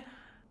me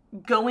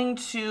going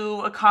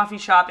to a coffee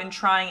shop and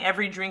trying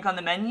every drink on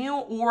the menu,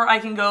 or I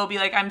can go be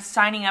like, I'm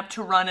signing up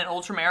to run an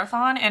ultra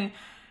marathon, and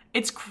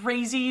it's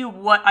crazy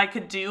what I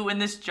could do in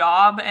this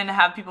job and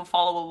have people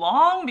follow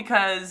along,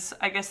 because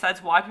I guess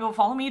that's why people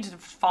follow me, to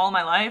follow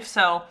my life.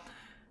 So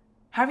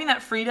having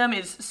that freedom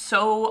is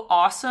so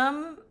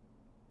awesome.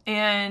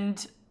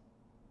 And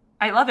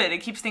I love it.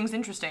 It keeps things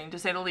interesting, to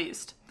say the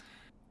least.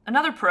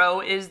 Another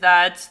pro is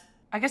that,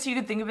 I guess you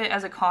could think of it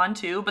as a con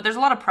too, but there's a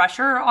lot of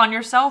pressure on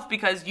yourself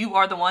because you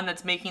are the one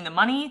that's making the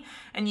money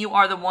and you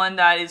are the one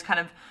that is kind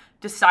of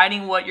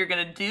deciding what you're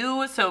going to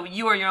do. So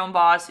you are your own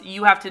boss.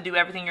 You have to do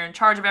everything. You're in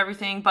charge of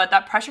everything. But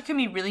that pressure can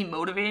be really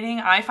motivating.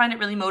 I find it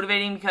really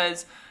motivating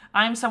because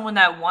I'm someone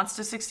that wants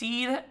to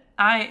succeed.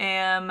 I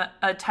am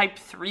a type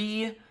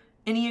 3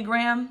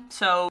 Enneagram.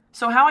 So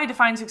how I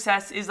define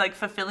success is like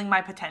fulfilling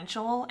my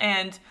potential,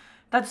 and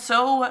that's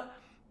so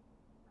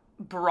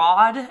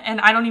broad,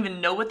 and I don't even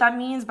know what that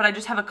means, but I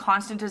just have a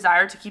constant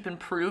desire to keep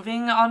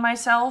improving on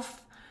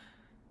myself.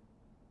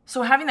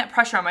 So having that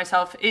pressure on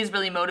myself is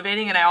really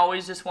motivating, and I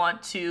always just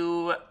want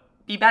to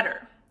be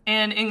better.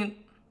 And in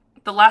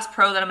the last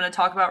pro that I'm going to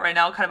talk about right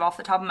now, kind of off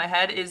the top of my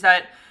head, is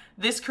that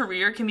this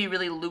career can be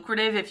really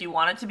lucrative if you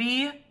want it to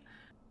be.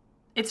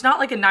 It's not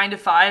like a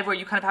 9-to-5 where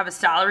you kind of have a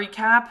salary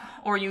cap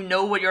or you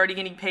know what you're already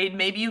getting paid.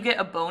 Maybe you get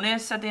a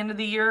bonus at the end of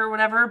the year or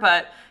whatever,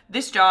 but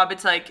this job,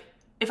 it's like,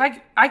 if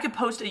I could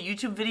post a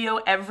YouTube video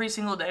every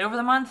single day over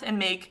the month and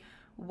make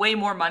way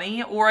more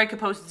money, or I could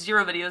post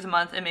 0 videos a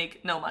month and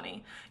make no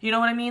money. You know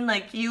what I mean?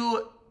 Like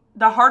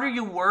the harder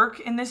you work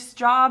in this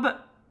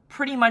job,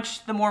 pretty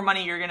much the more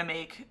money you're going to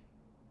make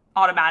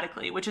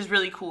automatically, which is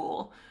really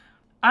cool.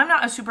 I'm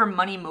not a super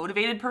money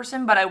motivated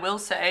person, but I will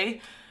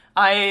say,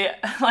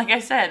 like I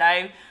said,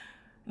 I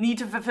need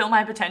to fulfill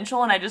my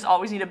potential and I just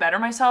always need to better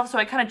myself. So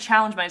I kind of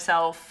challenge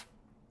myself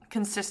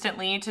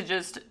consistently to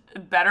just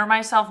better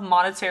myself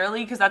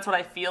monetarily, because that's what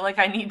I feel like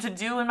I need to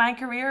do in my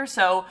career.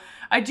 So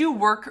I do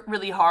work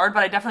really hard,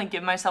 but I definitely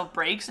give myself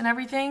breaks and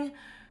everything.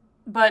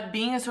 But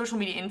being a social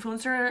media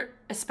influencer,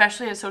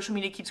 especially as social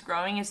media keeps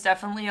growing, is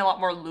definitely a lot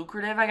more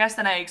lucrative, I guess,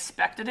 than I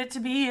expected it to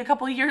be a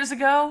couple of years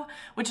ago,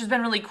 which has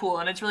been really cool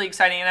and it's really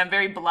exciting, and I'm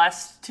very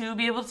blessed to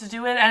be able to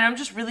do it. And I'm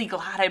just really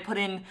glad I put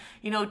in,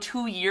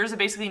 2 years of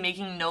basically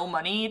making no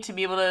money to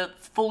be able to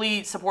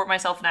fully support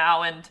myself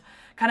now and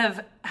kind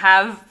of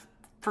have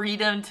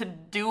freedom to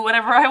do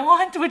whatever I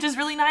want, which is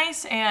really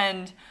nice.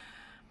 And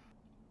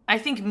I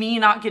think me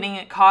not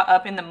getting caught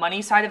up in the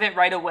money side of it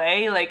right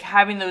away, like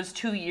having those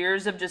 2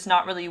 years of just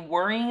not really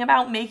worrying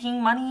about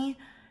making money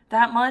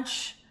that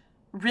much,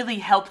 really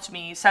helped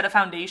me set a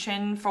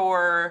foundation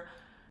for,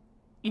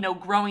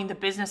 growing the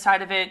business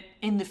side of it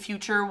in the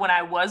future when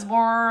I was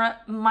more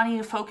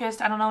money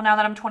focused. I don't know, now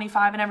that I'm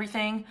 25 and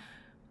everything.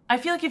 I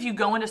feel like if you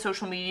go into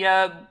social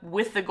media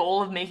with the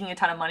goal of making a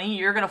ton of money,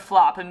 you're going to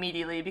flop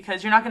immediately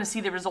because you're not going to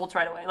see the results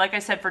right away. Like I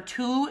said, for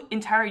 2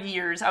 entire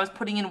years, I was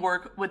putting in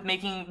work with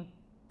making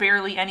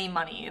barely any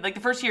money. Like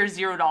the first year is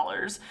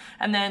 $0,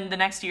 and then the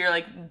next year,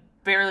 like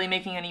barely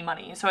making any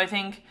money. So I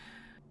think,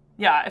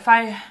 yeah, if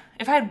I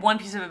had one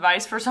piece of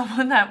advice for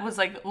someone that was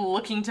like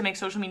looking to make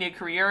social media a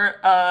career,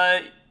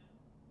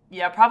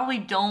 yeah, probably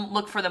don't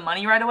look for the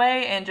money right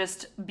away and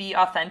just be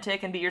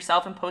authentic and be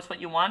yourself and post what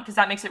you want, because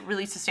that makes it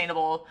really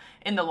sustainable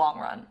in the long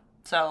run.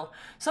 So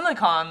some of the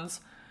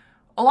cons,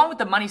 along with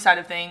the money side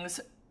of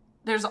things,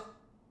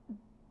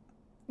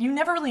 you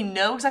never really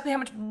know exactly how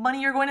much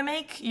money you're going to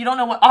make. You don't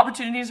know what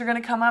opportunities are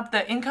going to come up.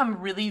 The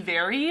income really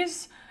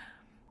varies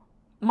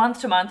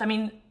month to month. I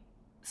mean,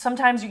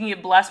 sometimes you can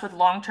get blessed with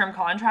long-term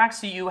contracts,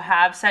 so you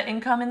have set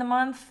income in the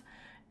month,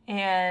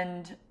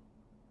 and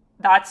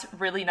that's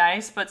really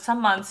nice. But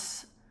some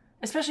months,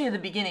 especially at the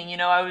beginning,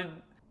 I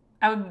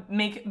would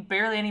make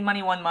barely any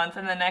money one month,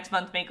 and the next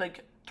month make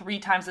like 3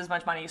 times as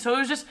much money. So it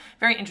was just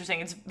very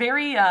interesting. It's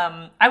very,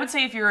 I would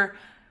say if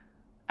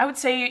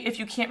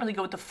you can't really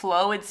go with the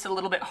flow, it's a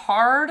little bit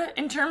hard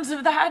in terms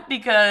of that,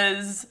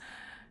 because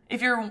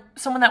if you're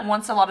someone that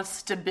wants a lot of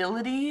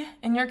stability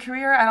in your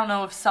career, I don't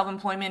know if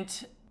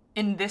self-employment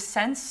in this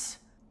sense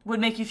would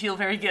make you feel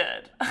very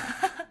good.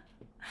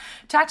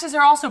 Taxes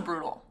are also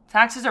brutal.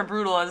 Taxes are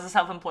brutal as a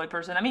self-employed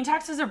person. I mean,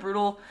 taxes are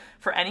brutal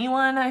for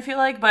anyone, I feel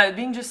like, but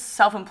being just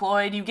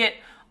self-employed,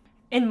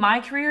 in my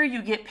career,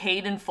 you get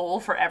paid in full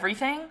for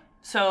everything.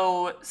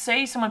 So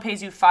say someone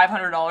pays you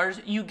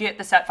 $500, you get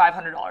the set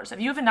 $500. If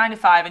you have a 9 to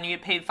 5 and you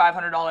get paid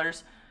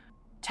 $500,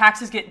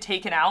 taxes get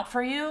taken out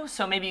for you.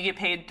 So maybe you get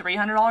paid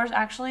 $300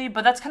 actually,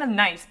 but that's kind of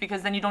nice,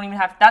 because then you don't even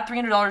have, that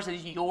 $300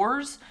 is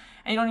yours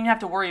and you don't even have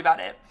to worry about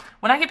it.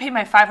 When I get paid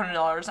my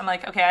 $500, I'm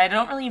like, okay, I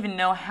don't really even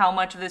know how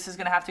much of this is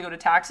going to have to go to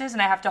taxes,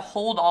 and I have to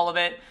hold all of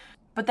it.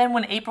 But then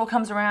when April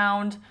comes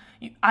around,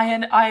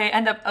 I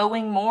end up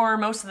owing more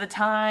most of the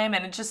time,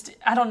 and it just,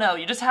 I don't know,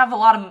 you just have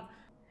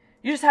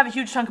a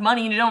huge chunk of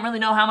money and you don't really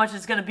know how much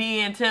it's going to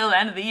be until the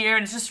end of the year,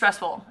 and it's just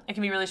stressful. It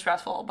can be really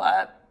stressful,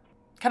 but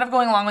kind of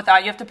going along with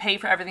that, you have to pay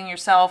for everything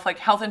yourself, like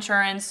health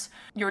insurance,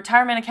 your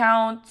retirement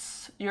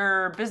accounts,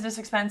 your business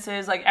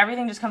expenses, like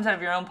everything just comes out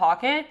of your own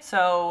pocket.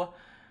 So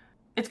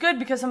it's good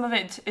because some of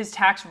it is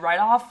tax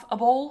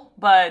write-offable,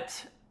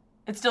 but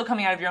it's still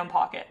coming out of your own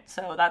pocket.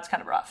 So that's kind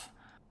of rough.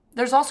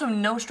 There's also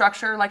no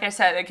structure. Like I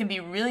said, it can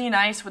be really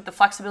nice with the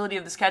flexibility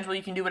of the schedule.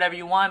 You can do whatever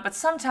you want, but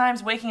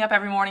sometimes waking up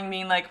every morning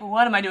being like,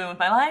 what am I doing with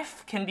my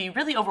life, can be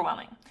really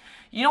overwhelming.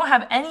 You don't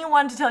have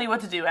anyone to tell you what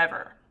to do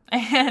ever.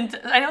 And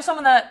I know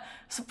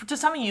to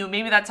some of you,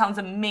 maybe that sounds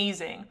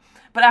amazing,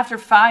 but after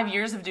 5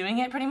 years of doing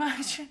it, pretty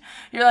much,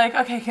 you're like,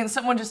 okay, can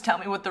someone just tell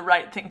me what the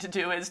right thing to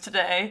do is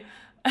today?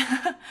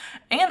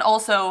 And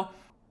also,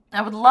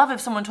 I would love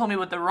if someone told me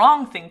what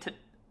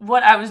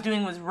what I was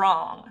doing was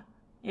wrong,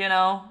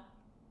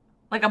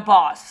 like a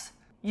boss.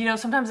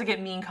 Sometimes I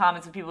get mean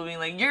comments of people being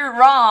like, you're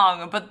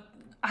wrong, but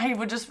I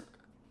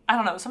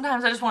don't know,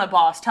 sometimes I just want a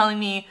boss telling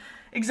me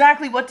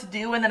exactly what to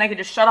do, and then I could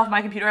just shut off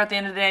my computer at the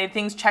end of the day,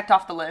 things checked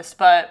off the list.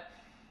 But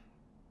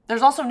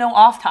there's also no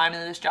off time in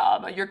this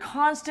job. You're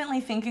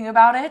constantly thinking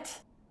about it,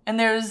 and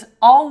there's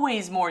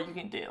always more you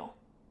can do.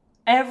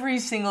 Every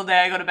single day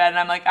I go to bed and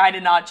I'm like, I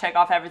did not check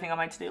off everything on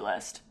my to-do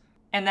list.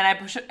 And then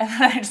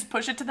I just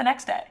push it to the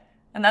next day.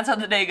 And that's how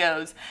the day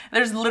goes.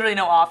 There's literally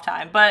no off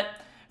time. But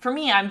for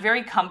me, I'm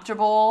very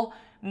comfortable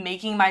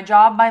making my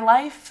job my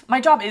life. My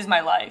job is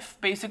my life,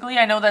 basically.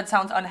 I know that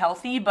sounds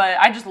unhealthy, but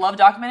I just love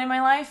documenting my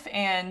life.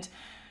 And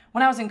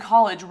when I was in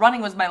college,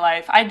 running was my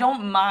life. I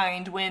don't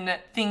mind when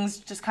things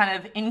just kind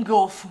of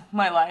engulf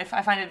my life.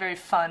 I find it very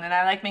fun, and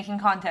I like making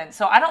content.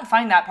 So I don't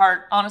find that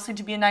part, honestly,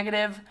 to be a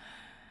negative.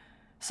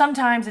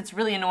 Sometimes it's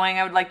really annoying.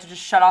 I would like to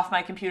just shut off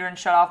my computer and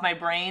shut off my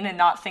brain and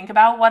not think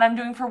about what I'm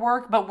doing for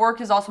work, but work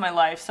is also my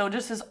life. So it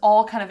just is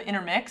all kind of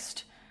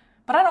intermixed,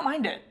 but I don't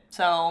mind it.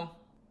 So,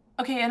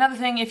 okay, another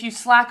thing, if you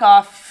slack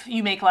off,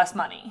 you make less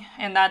money,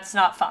 and that's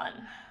not fun.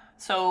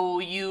 So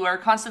you are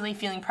constantly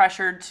feeling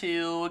pressured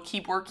to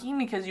keep working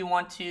because you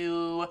want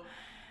to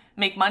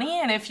make money,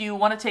 and if you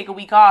want to take a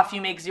week off,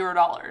 you make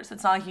 $0.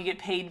 It's not like you get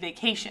paid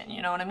vacation,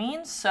 you know what I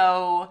mean?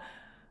 So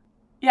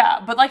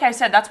yeah, but like I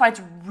said, that's why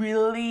it's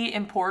really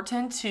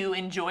important to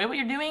enjoy what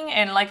you're doing.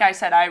 And like I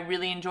said, I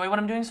really enjoy what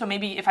I'm doing. So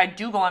maybe if I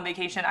do go on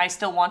vacation, I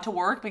still want to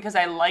work because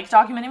I like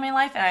documenting my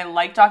life and I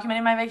like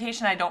documenting my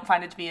vacation. I don't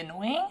find it to be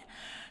annoying.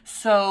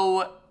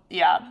 So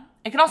yeah,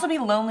 it can also be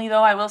lonely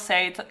though. I will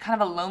say it's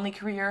kind of a lonely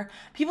career.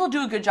 People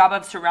do a good job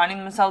of surrounding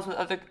themselves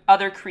with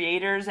other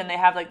creators, and they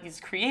have like these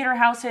creator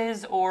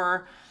houses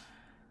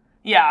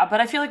yeah, but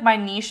I feel like my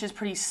niche is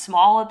pretty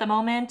small at the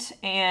moment,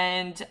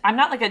 and I'm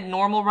not like a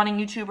normal running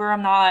YouTuber.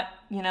 I'm not,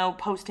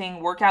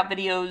 posting workout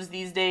videos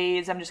these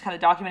days. I'm just kind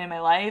of documenting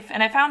my life.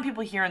 And I found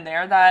people here and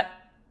there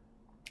that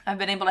I've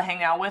been able to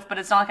hang out with, but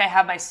it's not like I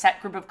have my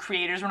set group of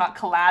creators. We're not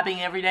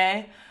collabing every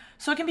day.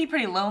 So it can be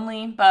pretty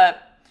lonely,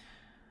 but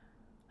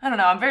I don't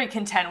know. I'm very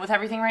content with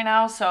everything right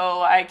now,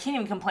 so I can't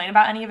even complain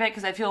about any of it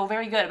because I feel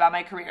very good about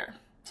my career.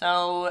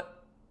 So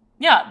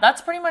yeah,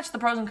 that's pretty much the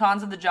pros and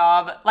cons of the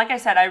job. Like I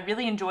said, I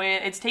really enjoy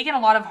it. It's taken a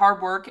lot of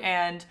hard work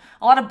and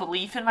a lot of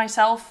belief in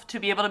myself to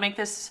be able to make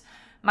this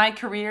my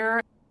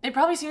career. it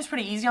probably seems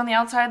pretty easy on the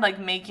outside, like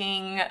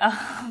making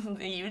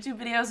the YouTube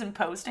videos and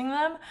posting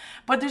them,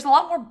 but there's a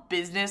lot more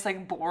business,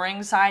 like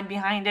boring side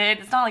behind it.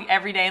 It's not like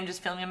every day I'm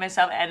just filming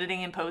myself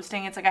editing and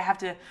posting. It's like I have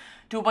to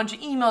do a bunch of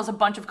emails, a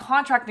bunch of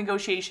contract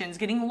negotiations,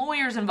 getting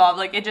lawyers involved.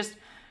 Like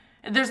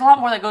there's a lot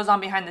more that goes on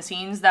behind the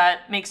scenes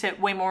that makes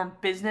it way more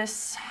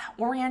business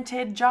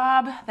oriented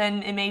job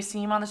than it may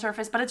seem on the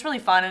surface, but it's really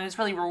fun and it's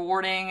really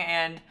rewarding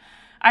and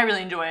I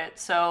really enjoy it.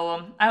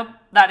 So I hope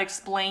that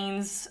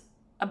explains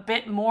a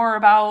bit more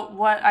about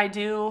what I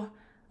do.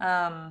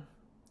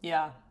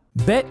 Yeah.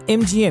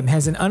 BetMGM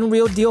has an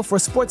unreal deal for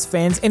sports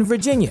fans in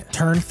Virginia.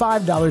 Turn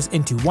 $5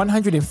 into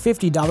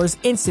 $150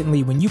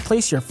 instantly when you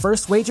place your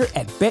first wager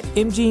at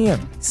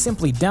BetMGM.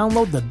 Simply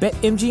download the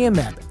BetMGM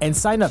app and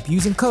sign up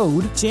using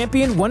code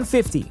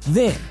Champion150.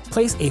 Then,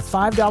 place a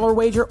 $5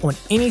 wager on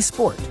any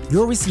sport.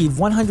 You'll receive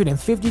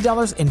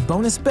 $150 in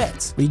bonus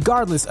bets,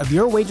 regardless of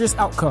your wager's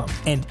outcome.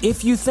 And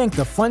if you think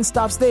the fun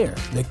stops there,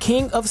 the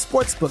King of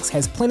Sportsbooks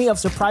has plenty of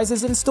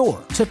surprises in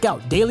store. Check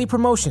out daily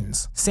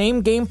promotions,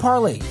 same-game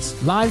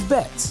parlays, live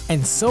bets,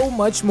 and so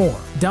much more.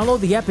 Download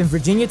the app in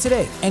Virginia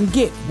today and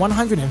get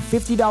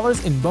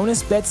 $150 in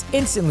bonus bets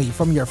instantly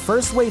from your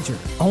first wager.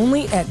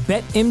 Only at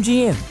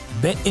BetMGM.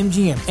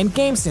 BetMGM and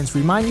GameSense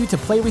remind you to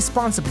play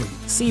responsibly.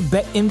 See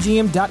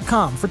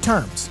BetMGM.com for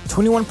terms.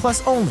 21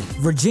 plus only.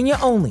 Virginia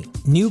only.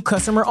 New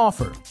customer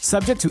offer.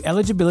 Subject to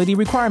eligibility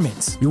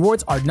requirements.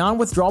 Rewards are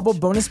non-withdrawable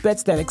bonus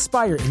bets that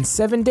expire in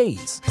 7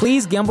 days.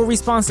 Please gamble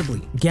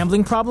responsibly.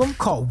 Gambling problem?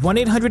 Call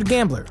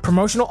 1-800-GAMBLER.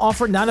 Promotional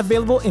offer not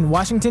available in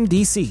Washington,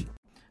 D.C.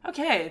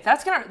 Okay,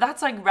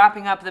 that's like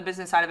wrapping up the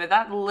business side of it.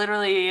 That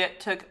literally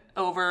took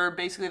over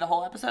basically the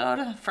whole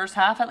episode, first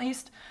half at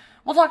least.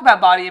 We'll talk about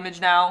body image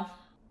now.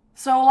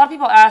 So a lot of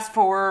people ask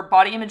for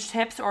body image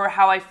tips or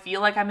how I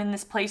feel like I'm in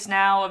this place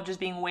now of just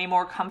being way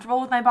more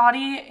comfortable with my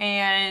body.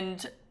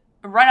 And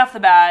right off the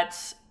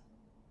bat,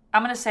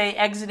 I'm going to say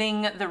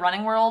exiting the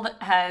running world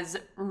has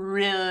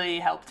really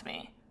helped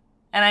me.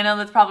 And I know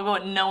that's probably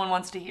what no one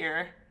wants to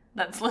hear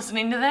that's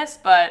listening to this,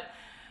 but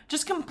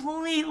just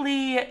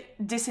completely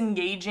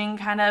disengaging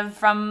kind of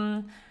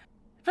from,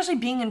 especially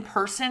being in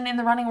person in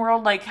the running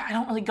world. Like, I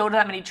don't really go to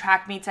that many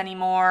track meets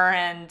anymore,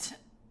 and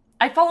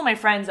I follow my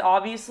friends,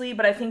 obviously,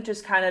 but I think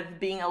just kind of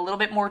being a little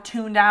bit more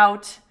tuned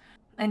out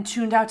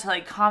to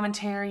like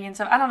commentary and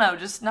stuff. I don't know,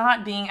 just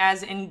not being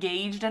as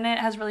engaged in it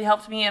has really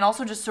helped me. And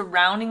also just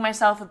surrounding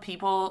myself with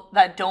people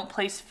that don't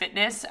place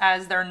fitness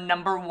as their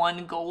number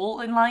one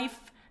goal in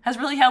life has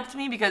really helped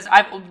me, because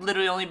I've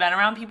literally only been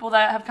around people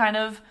that have kind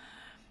of,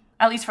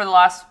 at least for the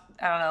last,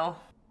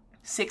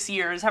 6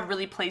 years, have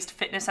really placed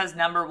fitness as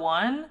number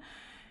one.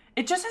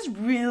 It just has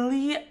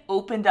really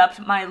opened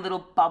up my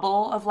little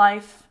bubble of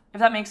life, if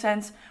that makes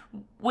sense.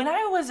 When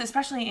I was,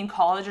 especially in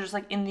college or just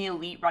like in the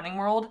elite running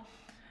world,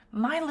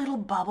 my little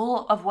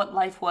bubble of what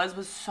life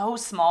was so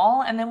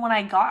small. And then when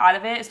I got out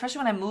of it, especially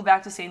when I moved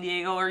back to San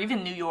Diego or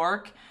even New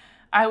York,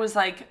 I was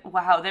like,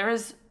 wow, there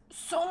is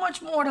so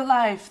much more to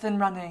life than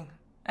running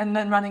and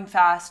then running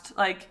fast.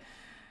 Like,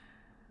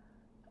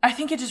 I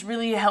think it just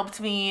really helped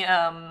me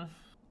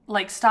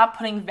stop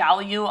putting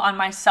value on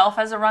myself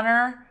as a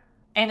runner,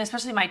 and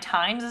especially my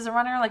times as a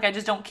runner. Like, I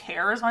just don't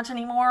care as much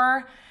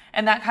anymore.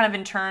 And that kind of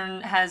in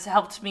turn has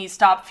helped me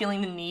stop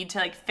feeling the need to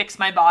like fix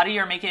my body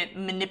or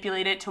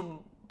manipulate it to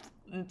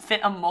fit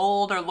a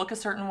mold or look a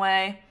certain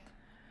way.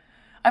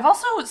 I've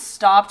also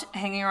stopped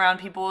hanging around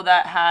people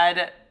that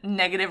had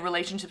negative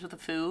relationships with the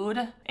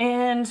food.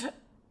 And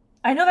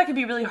I know that can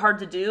be really hard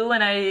to do.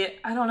 And I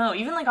don't know,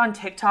 even like on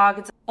TikTok,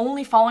 it's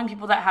only following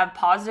people that have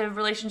positive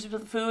relationships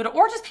with food,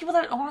 or just people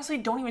that honestly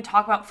don't even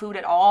talk about food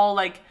at all.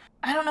 Like,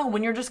 I don't know,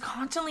 when you're just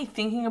constantly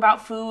thinking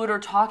about food or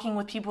talking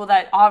with people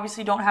that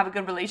obviously don't have a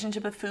good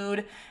relationship with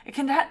food, it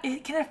can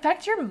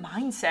affect your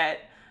mindset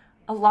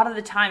a lot of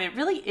the time. It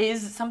really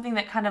is something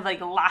that kind of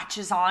like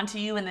latches onto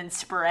you and then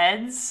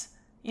spreads.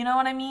 You know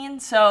what I mean?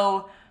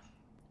 So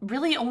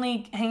really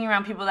only hanging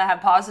around people that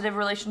have positive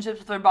relationships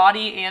with their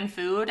body and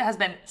food has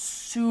been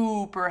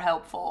super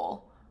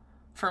helpful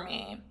for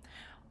me.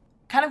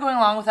 Kind of going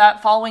along with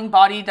that, following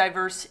body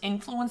diverse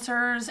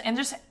influencers and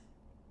just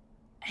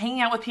hanging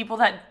out with people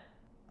that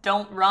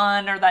don't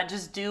run or that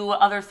just do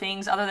other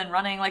things other than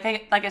running. Like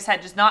I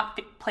said, just not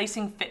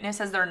placing fitness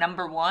as their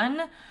number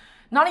one.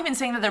 Not even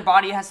saying that their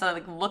body has to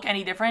like look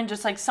any different.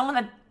 Just like someone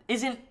that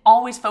isn't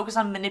always focused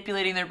on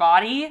manipulating their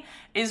body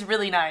is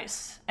really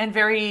nice and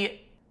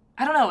very,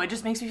 I don't know, it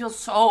just makes me feel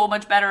so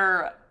much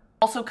better.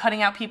 Also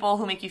cutting out people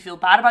who make you feel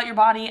bad about your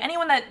body.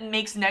 Anyone that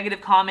makes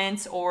negative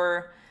comments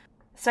or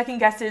second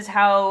guesses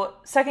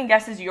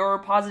your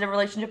positive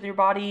relationship with your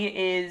body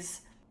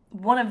is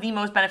one of the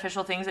most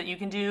beneficial things that you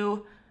can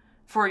do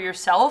for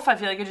yourself. I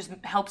feel like it just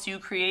helps you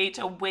create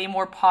a way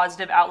more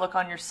positive outlook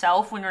on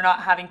yourself when you're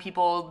not having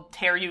people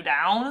tear you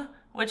down,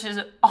 which is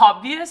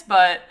obvious,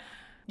 but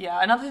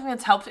yeah. Another thing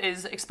that's helped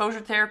is exposure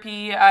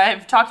therapy.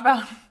 I've talked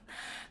about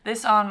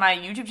this on my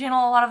YouTube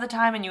channel a lot of the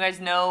time, and you guys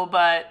know,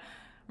 but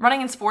running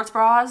in sports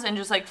bras and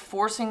just like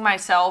forcing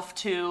myself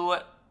to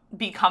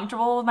be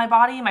comfortable with my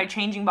body, my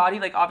changing body.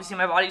 Like, obviously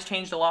my body's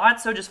changed a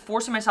lot, so just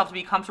forcing myself to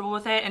be comfortable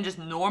with it and just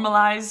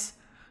normalize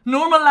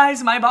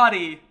my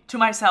body to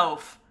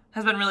myself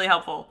has been really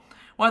helpful.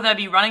 Whether that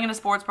be running in a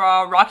sports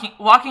bra,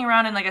 walking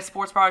around in like a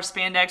sports bra or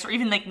spandex, or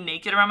even like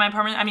naked around my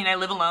apartment. I mean, I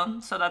live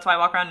alone, so that's why I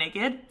walk around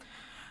naked.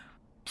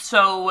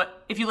 So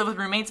if you live with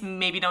roommates,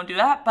 maybe don't do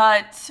that.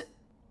 But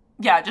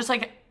yeah, just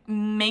like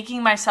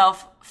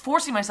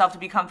forcing myself to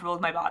be comfortable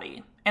with my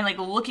body and like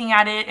looking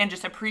at it and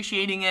just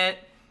appreciating it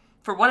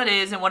for what it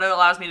is and what it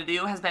allows me to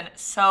do has been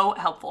so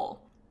helpful.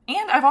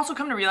 And I've also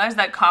come to realize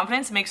that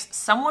confidence makes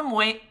someone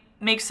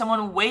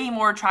way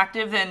more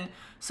attractive than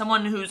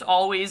someone who's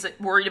always like,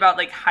 worried about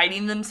like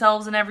hiding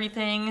themselves and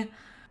everything.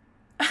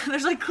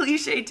 There's like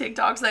cliche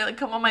TikToks that like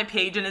come on my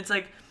page and it's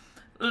like,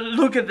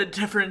 look at the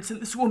difference in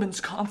this woman's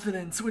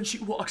confidence when she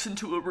walks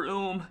into a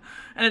room.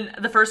 And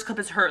the first clip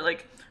is her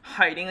like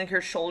hiding, like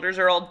her shoulders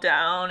are all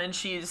down and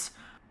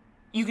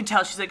you can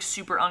tell she's like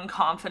super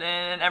unconfident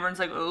and everyone's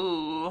like,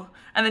 ooh.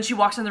 And then she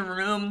walks in the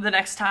room the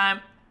next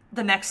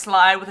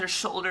slide with her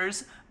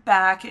shoulders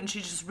back and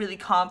she's just really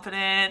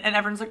confident and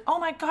everyone's like, oh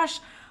my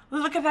gosh,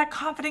 look at that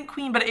confident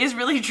queen. But it is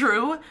really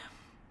true.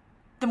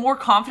 The more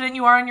confident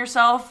you are in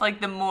yourself, like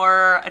the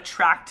more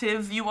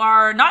attractive you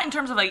are. Not in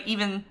terms of like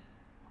even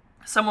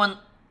someone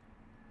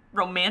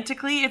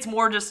romantically, it's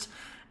more just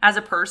as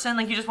a person.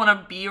 Like you just want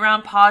to be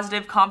around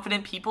positive,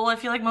 confident people, I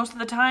feel like most of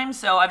the time.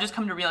 So I've just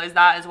come to realize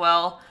that as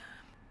well.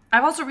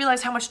 I've also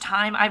realized how much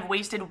time I've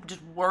wasted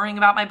just worrying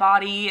about my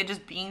body and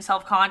just being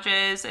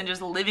self-conscious and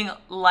just living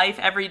life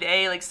every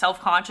day, like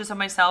self-conscious of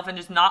myself and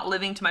just not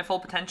living to my full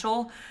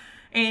potential.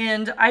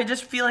 And I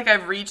just feel like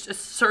I've reached a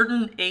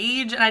certain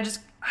age and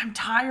I'm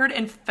tired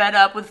and fed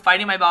up with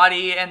fighting my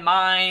body and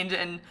mind,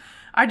 and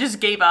I just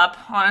gave up.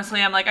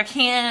 Honestly, I'm like, I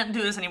can't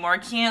do this anymore. I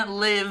can't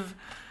live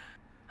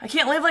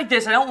like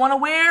this. I don't want to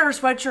wear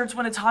sweatshirts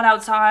when it's hot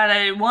outside.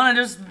 I want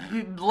to just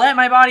let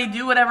my body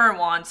do whatever it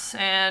wants.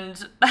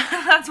 And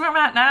that's where I'm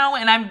at now.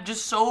 And I'm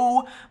just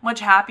so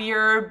much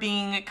happier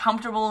being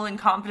comfortable and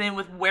confident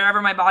with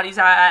wherever my body's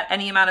at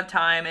any amount of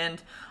time.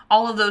 And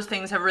all of those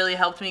things have really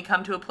helped me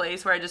come to a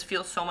place where I just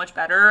feel so much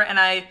better. And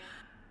I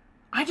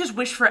just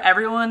wish for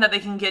everyone that they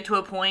can get to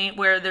a point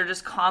where they're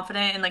just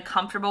confident and like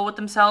comfortable with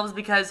themselves,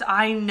 because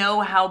I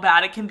know how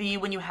bad it can be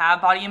when you have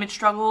body image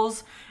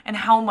struggles and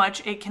how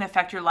much it can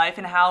affect your life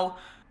and how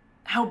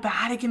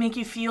bad it can make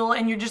you feel.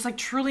 And you're just like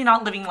truly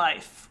not living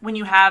life when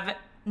you have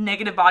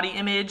negative body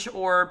image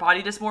or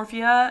body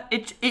dysmorphia.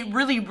 It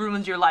really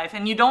ruins your life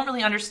and you don't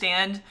really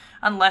understand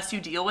unless you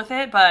deal with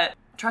it. But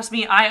trust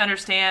me, I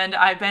understand.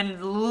 I've been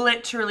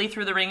literally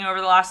through the ringer over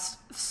the last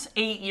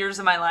 8 years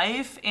of my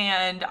life,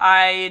 and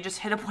I just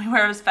hit a point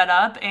where I was fed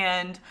up,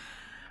 and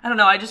I don't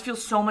know, I just feel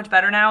so much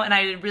better now, and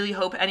I really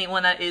hope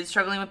anyone that is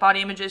struggling with body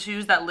image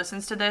issues that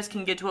listens to this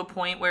can get to a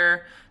point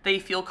where they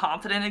feel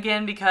confident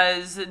again,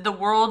 because the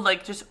world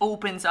like just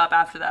opens up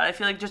after that. I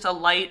feel like just a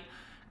light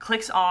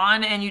clicks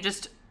on, and you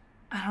just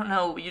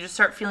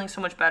start feeling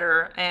so much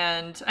better.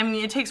 And I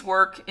mean, it takes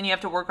work, and you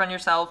have to work on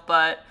yourself,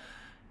 but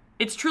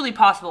it's truly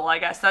possible, I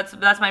guess.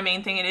 That's my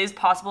main thing. It is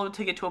possible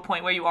to get to a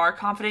point where you are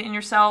confident in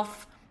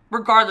yourself,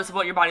 regardless of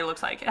what your body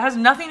looks like. It has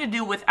nothing to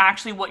do with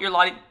actually what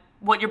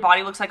your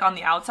body looks like on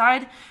the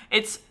outside.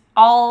 It's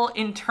all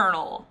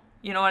internal,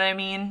 you know what I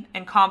mean?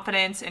 And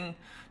confidence and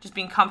just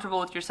being comfortable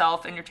with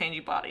yourself and your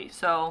changing body.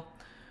 So,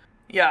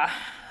 yeah.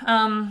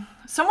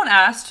 Someone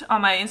asked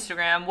on my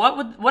Instagram, what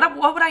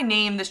would I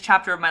name this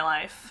chapter of my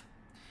life?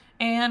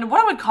 And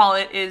what I would call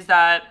it is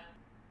that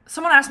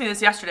someone asked me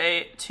this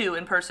yesterday, too,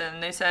 in person.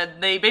 They said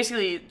they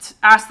basically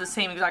asked the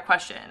same exact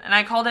question, and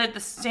I called it the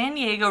San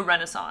Diego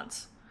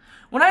Renaissance.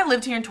 When I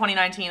lived here in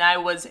 2019, I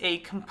was a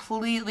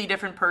completely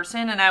different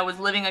person, and I was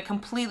living a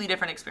completely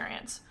different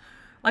experience.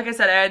 Like I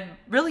said, I had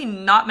really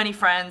not many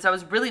friends. I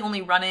was really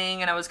only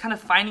running, and I was kind of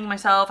finding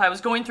myself. I was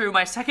going through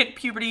my second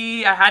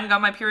puberty. I hadn't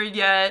got my period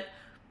yet.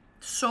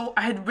 So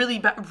I had really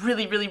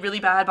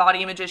bad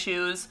body image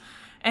issues.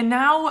 And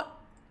now,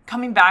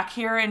 coming back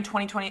here in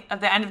 2020, at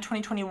the end of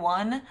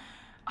 2021,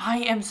 I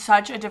am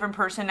such a different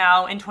person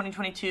now in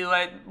 2022.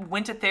 I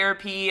went to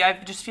therapy.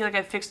 I just feel like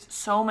I've fixed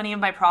so many of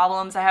my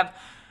problems. I have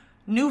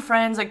new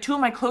friends. Like 2 of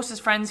my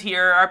closest friends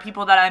here are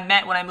people that I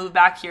met when I moved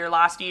back here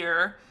last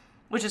year,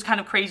 which is kind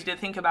of crazy to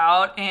think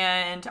about.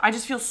 And I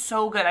just feel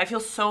so good. I feel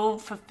so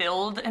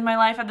fulfilled in my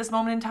life at this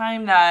moment in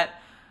time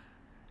that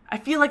I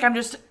feel like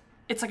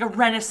it's like a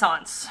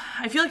renaissance.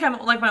 I feel like I'm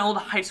like my old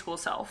high school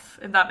self,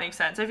 if that makes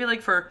sense. I feel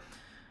like for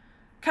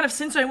kind of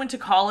since I went to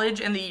college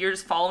and the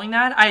years following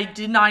that, I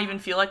did not even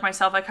feel like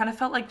myself. I kind of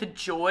felt like the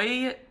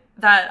joy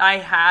that I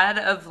had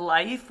of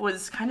life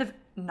was kind of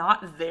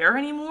not there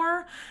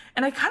anymore.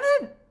 And I kind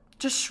of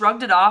just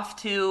shrugged it off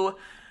to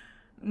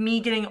me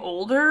getting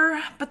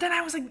older. But then I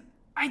was like,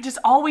 I just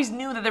always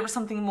knew that there was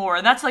something more.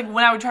 And that's like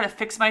when I would try to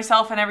fix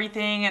myself and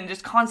everything and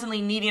just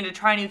constantly needing to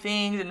try new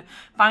things and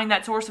find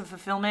that source of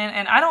fulfillment.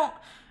 And I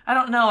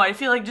don't know. I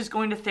feel like just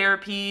going to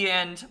therapy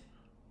and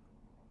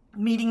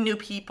meeting new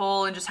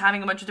people and just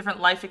having a bunch of different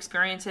life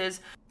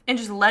experiences and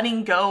just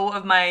letting go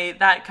of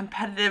that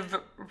competitive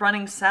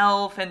running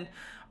self and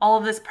all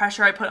of this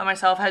pressure I put on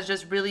myself has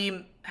just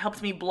really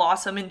helped me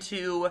blossom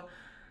into,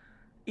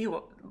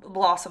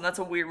 blossom, that's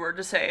a weird word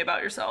to say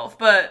about yourself,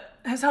 but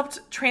has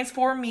helped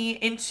transform me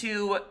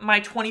into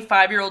my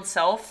 25-year-old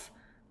self,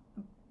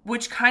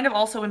 which kind of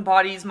also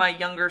embodies my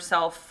younger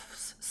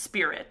self's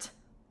spirit.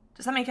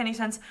 Does that make any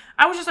sense?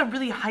 I was just a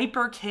really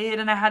hyper kid,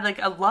 and I had like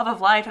a love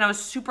of life, and I was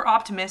super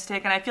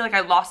optimistic, and I feel like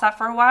I lost that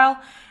for a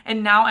while,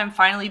 and now I'm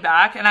finally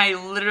back. And I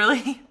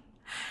literally,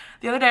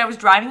 the other day I was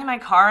driving in my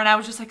car, and I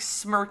was just like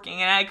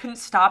smirking, and I couldn't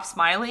stop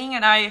smiling,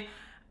 and I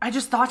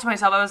just thought to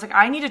myself, I was like,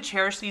 I need to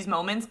cherish these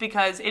moments,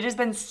 because it has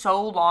been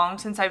so long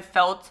since I've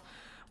felt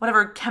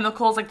whatever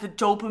chemicals, like the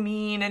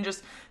dopamine and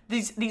just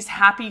these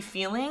happy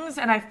feelings,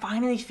 and I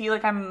finally feel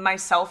like I'm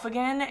myself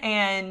again,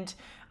 and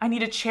I need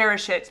to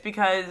cherish it,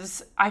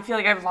 because I feel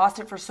like I've lost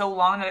it for so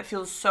long that it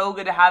feels so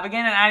good to have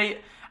again. And I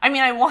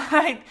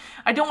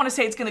don't want to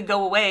say it's going to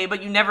go away,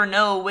 but you never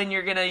know when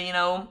you're going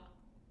to,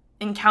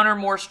 encounter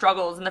more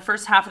struggles. And the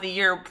first half of the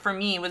year for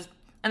me was,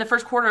 and the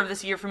first quarter of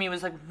this year for me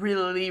was like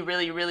really,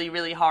 really, really,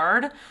 really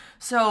hard.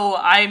 So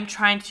I'm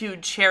trying to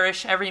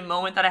cherish every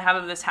moment that I have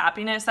of this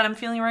happiness that I'm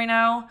feeling right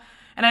now.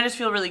 And I just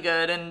feel really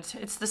good. And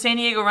it's the San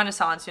Diego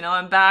Renaissance,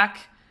 I'm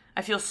back.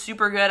 I feel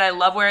super good. I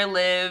love where I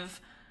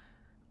live.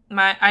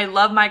 I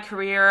love my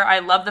career. I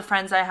love the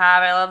friends I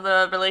have. I love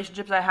the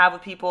relationships I have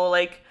with people.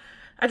 Like,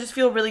 I just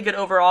feel really good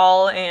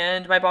overall,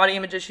 and my body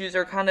image issues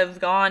are kind of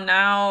gone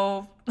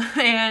now,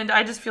 and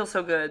I just feel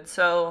so good.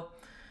 So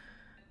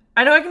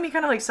I know I can be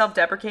kind of like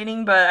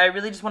self-deprecating, but I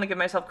really just want to give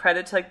myself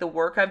credit to like the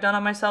work I've done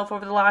on myself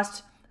over the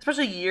last,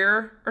 especially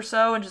year or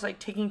so, and just like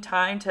taking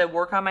time to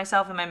work on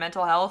myself and my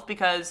mental health,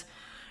 because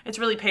it's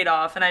really paid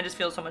off, and I just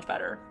feel so much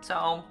better.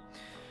 So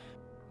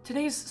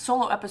today's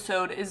solo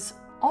episode is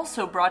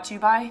also brought to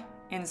you by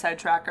Inside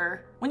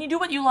Tracker. When you do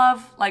what you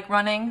love, like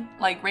running,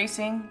 like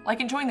racing, like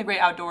enjoying the great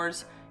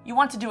outdoors, you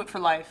want to do it for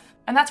life.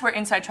 And that's where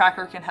Inside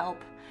Tracker can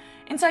help.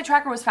 Inside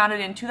Tracker was founded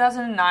in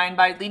 2009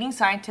 by leading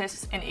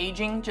scientists in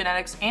aging,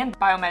 genetics, and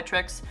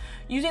biometrics.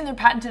 Using their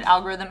patented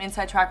algorithm,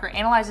 Inside Tracker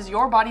analyzes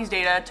your body's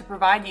data to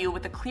provide you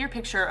with a clear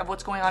picture of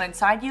what's going on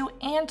inside you,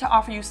 and to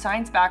offer you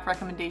science-backed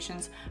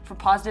recommendations for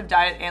positive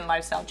diet and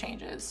lifestyle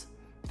changes.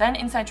 Then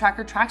Inside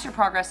Tracker tracks your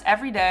progress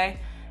every day,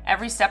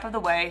 every step of the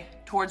way,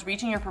 towards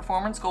reaching your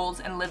performance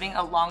goals and living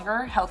a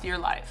longer, healthier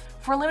life.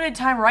 For a limited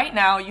time right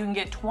now, you can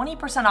get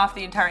 20% off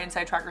the entire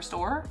Inside Tracker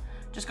store.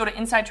 Just go to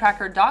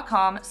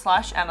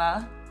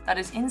insidetracker.com/Emma. That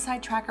is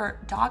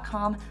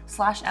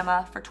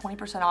insidetracker.com/Emma for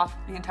 20% off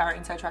the entire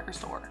Inside Tracker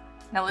store.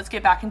 Now let's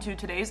get back into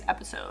today's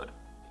episode.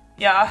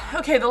 Yeah,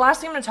 okay, the last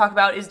thing I'm going to talk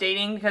about is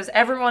dating, because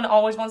everyone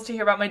always wants to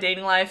hear about my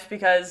dating life,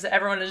 because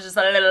everyone is just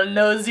a little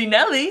nosy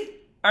Nelly,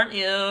 aren't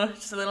you?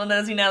 Just a little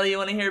nosy Nelly, you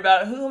want to hear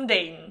about who I'm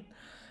dating.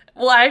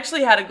 Well, I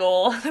actually had a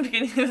goal at the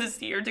beginning of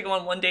this year to go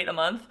on one date a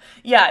month.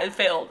 Yeah, it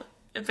failed.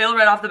 It failed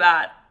right off the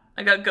bat.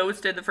 I got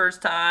ghosted the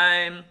first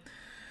time.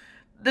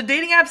 The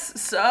dating apps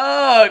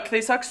suck.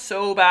 They suck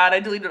so bad. I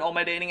deleted all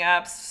my dating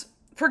apps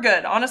for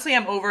good. Honestly,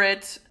 I'm over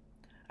it.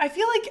 I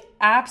feel like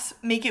apps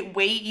make it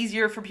way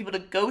easier for people to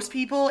ghost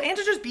people and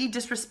to just be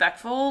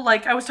disrespectful.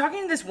 Like, I was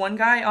talking to this one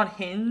guy on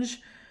Hinge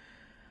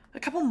a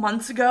couple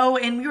months ago,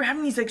 and we were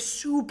having these like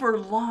super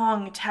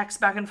long texts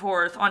back and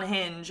forth on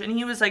Hinge, and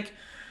he was like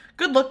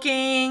good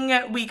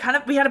looking. We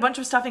had a bunch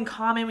of stuff in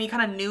common. We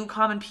kind of knew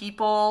common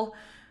people,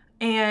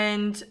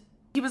 and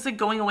he was like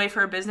going away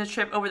for a business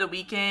trip over the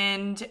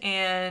weekend,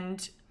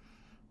 and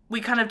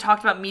we kind of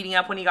talked about meeting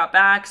up when he got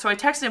back. So I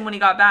texted him when he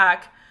got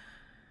back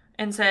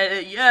and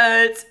said,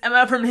 yeah, it's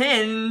Emma from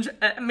Hinge.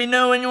 Let me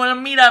know when you want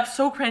to meet up.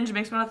 So cringe. It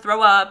makes me want to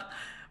throw up.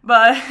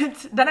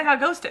 But then I got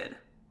ghosted.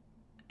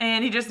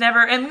 And he just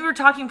never, and we were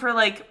talking for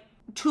like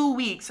 2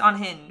 weeks on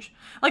Hinge.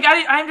 Like,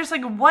 I'm just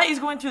like, what is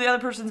going through the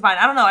other person's mind?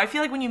 I don't know. I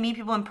feel like when you meet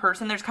people in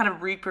person, there's kind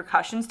of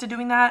repercussions to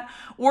doing that.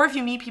 Or if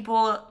you meet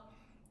people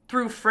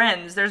through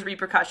friends, there's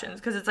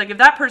repercussions. Because it's like,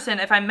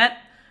 if I met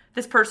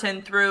this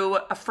person through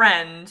a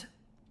friend,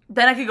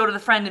 then I could go to the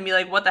friend and be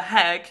like, what the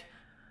heck?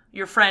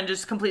 Your friend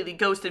just completely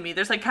ghosted me.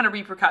 There's like kind of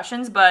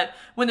repercussions. But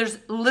when there's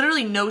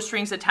literally no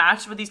strings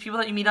attached with these people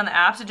that you meet on the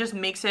apps, it just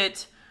makes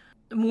it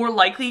more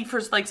likely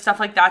for like stuff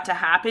like that to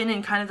happen,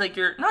 and kind of like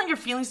not your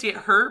feelings to get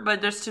hurt,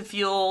 but just to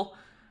feel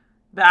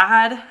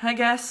bad, I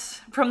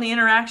guess, from the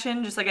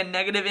interaction. Just like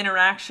negative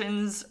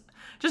interactions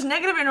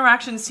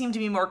seem to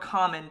be more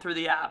common through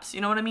the apps.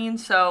 You know what I mean?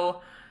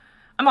 So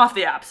I'm off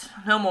the apps.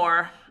 No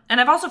more. And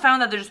I've also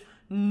found that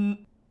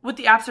with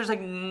the apps, there's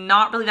like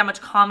not really that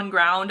much common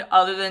ground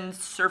other than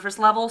surface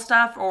level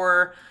stuff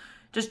or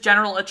just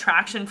general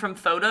attraction from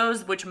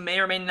photos, which may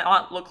or may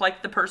not look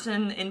like the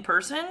person in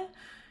person.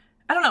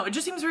 I don't know. It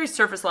just seems very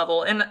surface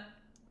level. And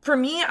for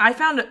me, I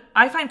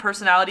find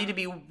personality to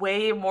be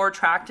way more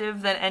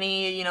attractive than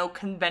any,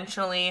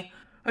 conventionally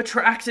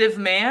attractive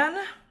man.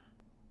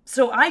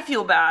 So I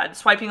feel bad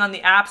swiping on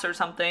the apps or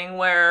something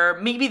where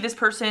maybe this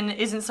person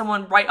isn't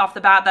someone right off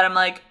the bat that I'm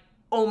like,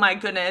 oh my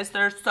goodness,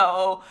 they're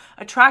so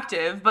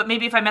attractive. But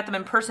maybe if I met them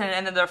in person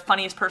and they're the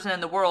funniest person in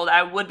the world,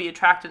 I would be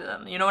attracted to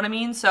them. You know what I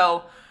mean?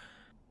 So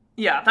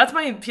yeah, that's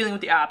my feeling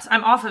with the apps.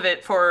 I'm off of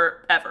it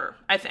forever,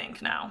 I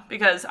think, now,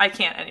 because I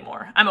can't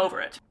anymore. I'm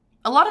over it.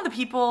 A lot of the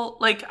people,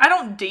 like, I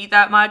don't date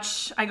that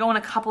much. I go on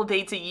a couple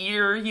dates a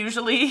year,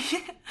 usually,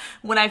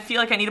 when I feel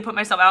like I need to put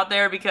myself out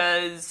there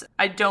because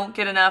I don't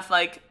get enough,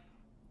 like,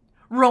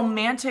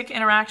 romantic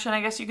interaction,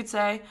 I guess you could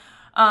say.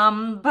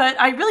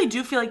 But I really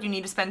do feel like you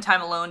need to spend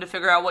time alone to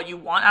figure out what you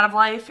want out of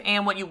life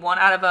and what you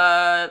want out of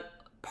a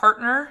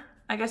partner,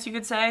 I guess you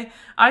could say.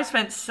 I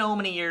spent so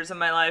many years of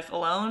my life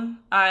alone.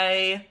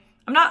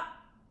 I'm not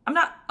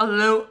a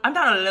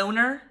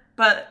loner,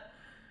 but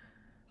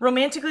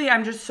romantically,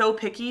 I'm just so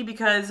picky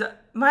because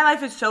my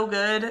life is so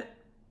good.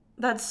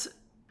 I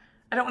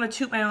don't want to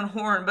toot my own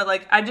horn, but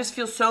like, I just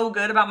feel so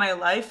good about my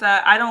life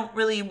that I don't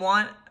really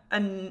want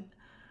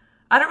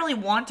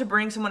to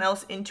bring someone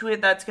else into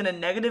it that's going to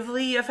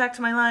negatively affect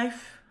my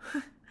life.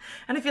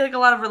 And I feel like a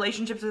lot of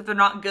relationships, if they're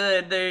not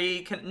good,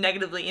 they can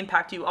negatively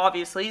impact you,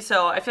 obviously.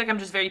 So I feel like I'm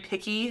just very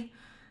picky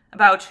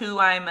about who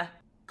I'm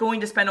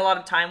going to spend a lot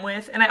of time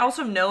with. And I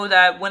also know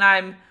that when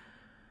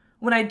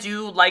I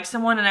do like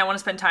someone and I want to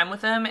spend time with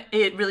them,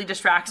 it really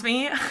distracts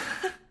me.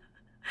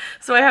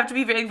 So I have to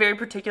be very, very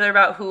particular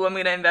about who I'm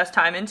going to invest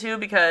time into,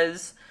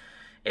 because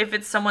if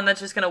it's someone that's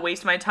just going to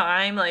waste my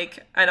time,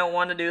 like, I don't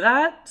want to do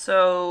that.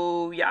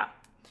 So yeah.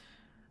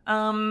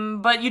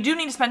 But you do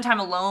need to spend time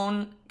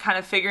alone, kind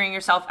of figuring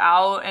yourself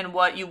out and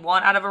what you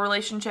want out of a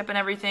relationship and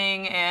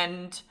everything.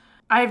 And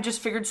I've just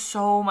figured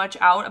so much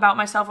out about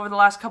myself over the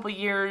last couple of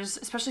years,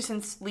 especially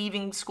since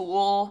leaving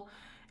school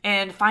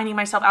and finding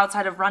myself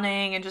outside of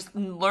running and just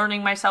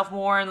learning myself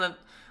more and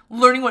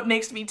learning what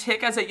makes me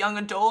tick as a young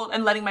adult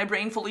and letting my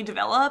brain fully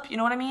develop. You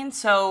know what I mean?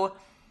 So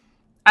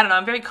I don't know.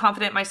 I'm very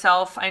confident in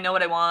myself. I know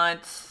what I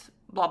want.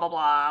 Blah, blah,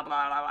 blah,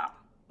 blah, blah,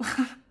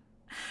 blah.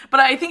 But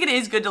I think it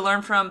is good to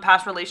learn from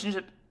past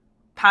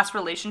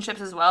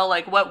relationships as well,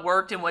 like what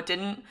worked and what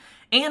didn't,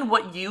 and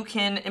what you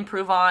can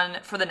improve on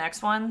for the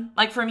next one.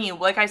 Like for me,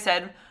 like I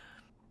said,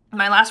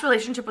 my last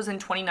relationship was in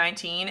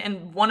 2019,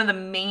 and one of the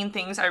main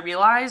things I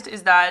realized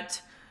is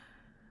that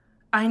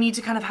I need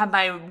to kind of have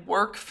my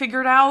work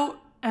figured out,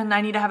 and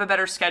I need to have a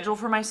better schedule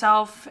for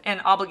myself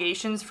and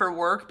obligations for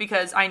work,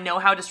 because I know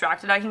how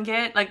distracted I can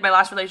get. Like my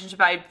last relationship,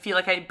 I feel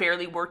like I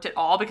barely worked at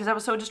all because I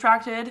was so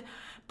distracted.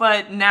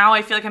 But now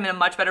I feel like I'm in a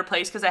much better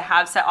place because I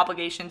have set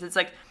obligations. It's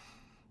like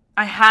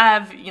I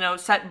have,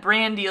 set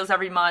brand deals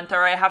every month,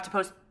 or I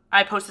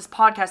post this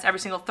podcast every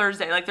single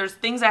Thursday. Like there's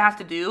things I have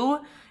to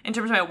do in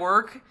terms of my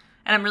work,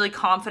 and I'm really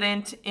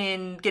confident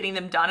in getting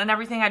them done and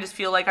everything. I just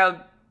feel like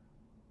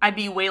I'd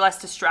be way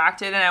less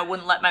distracted, and I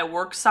wouldn't let my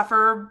work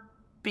suffer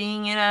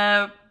being in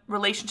a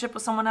relationship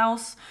with someone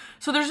else.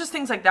 So there's just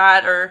things like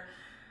that, or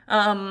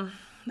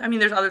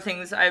there's other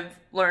things I've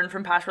learned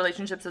from past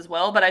relationships as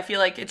well, but I feel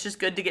like it's just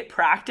good to get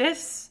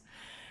practice.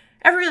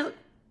 Every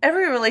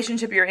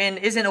relationship you're in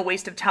isn't a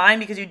waste of time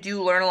because you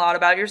do learn a lot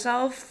about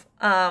yourself.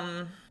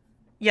 But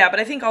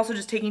I think also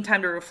just taking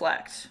time to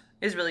reflect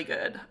is really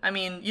good. I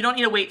mean, you don't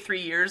need to wait 3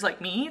 years like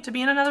me to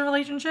be in another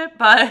relationship,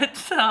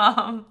 but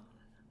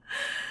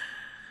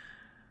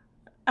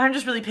I'm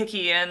just really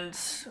picky, and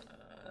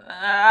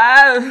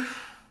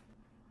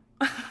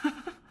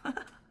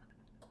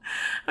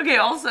okay,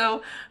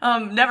 also,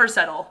 never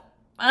settle.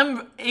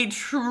 I'm a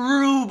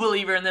true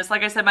believer in this.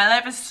 Like I said, my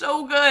life is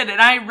so good, and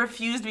I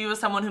refuse to be with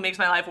someone who makes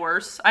my life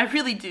worse. I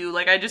really do.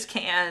 Like, I just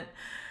can't.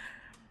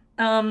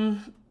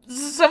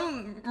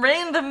 Some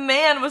random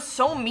man was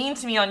so mean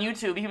to me on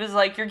YouTube. He was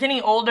like, you're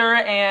getting older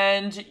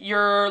and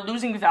you're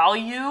losing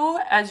value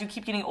as you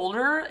keep getting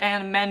older,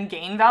 and men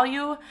gain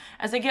value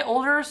as they get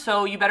older,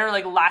 so you better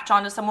like latch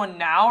on to someone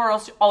now or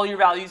else all your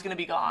value is going to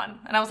be gone.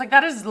 And I was like,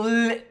 that is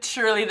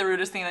literally the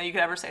rudest thing that you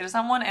could ever say to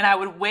someone, and I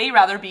would way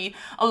rather be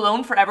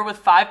alone forever with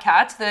 5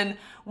 cats than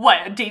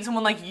date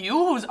someone like you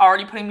who's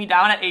already putting me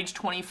down at age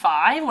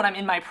 25 when I'm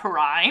in my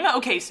prime.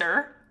 Okay,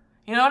 sir.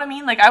 You know what I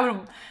mean? Like,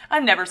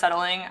 I'm never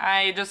settling.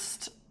 I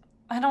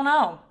don't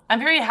know. I'm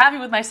very happy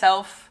with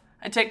myself.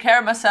 I take care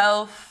of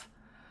myself.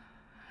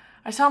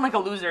 I sound like a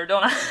loser,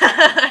 don't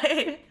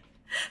I?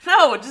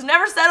 No, just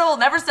never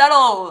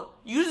settle.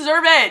 You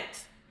deserve it.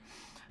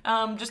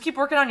 Just keep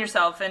working on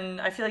yourself, and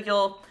I feel like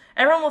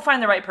everyone will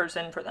find the right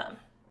person for them.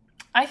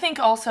 I think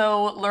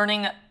also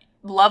learning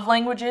love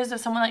languages of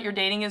someone that you're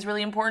dating is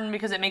really important,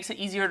 because it makes it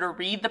easier to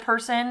read the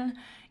person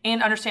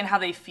and understand how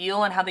they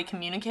feel and how they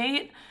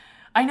communicate.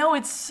 I know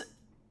it's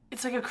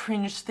like a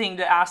cringe thing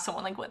to ask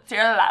someone, like, what's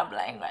your love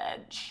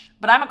language?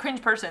 But I'm a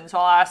cringe person, so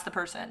I'll ask the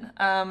person.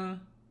 And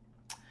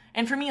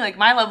for me, like,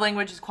 my love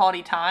language is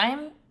quality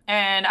time.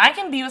 And I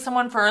can be with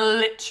someone for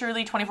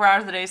literally 24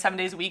 hours a day, 7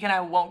 days a week, and I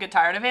won't get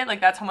tired of it. Like,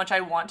 that's how much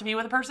I want to be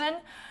with a person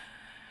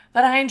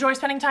that I enjoy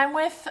spending time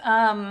with.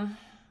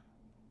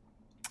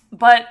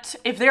 But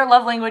if their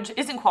love language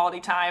isn't quality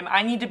time,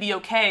 I need to be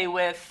okay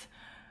with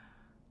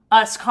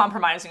us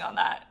compromising on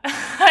that.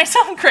 I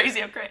sound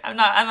crazy. I'm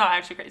not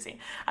actually crazy.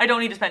 I don't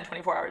need to spend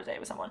 24 hours a day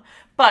with someone,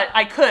 but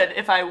I could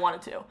if I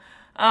wanted to.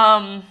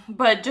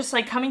 But just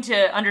like coming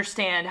to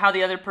understand how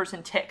the other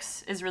person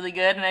ticks is really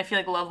good. And I feel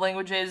like love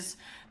languages,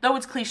 though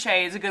it's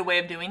cliche, is a good way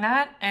of doing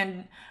that.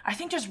 And I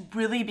think just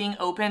really being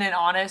open and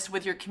honest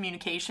with your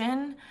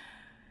communication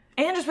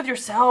and just with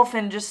yourself,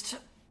 and just,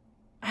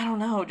 I don't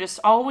know, just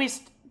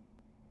always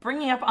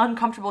bringing up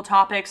uncomfortable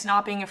topics,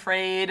 not being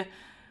afraid,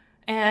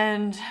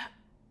 and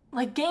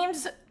like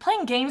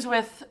playing games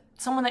with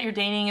someone that you're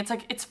dating. It's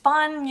like, it's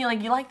fun. You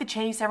like the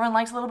chase. Everyone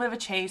likes a little bit of a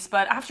chase,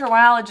 but after a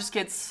while it's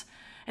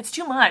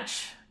too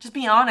much. Just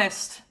be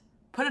honest.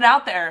 Put it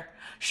out there.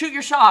 Shoot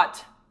your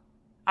shot.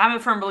 I'm a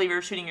firm believer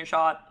of shooting your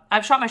shot.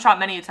 I've shot my shot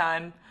many a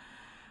time.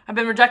 I've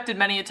been rejected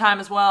many a time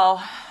as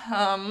well.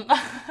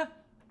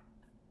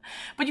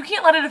 But you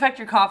can't let it affect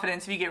your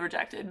confidence if you get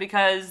rejected,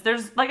 because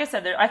there's, like I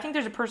said, I think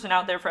there's a person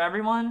out there for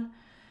everyone.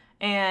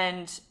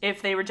 And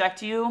if they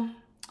reject you,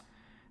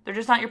 they're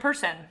just not your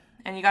person,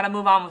 and you got to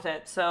move on with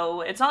it.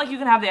 So it's not like you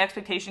can have the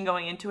expectation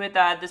going into it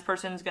that this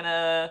person's going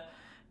to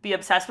be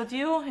obsessed with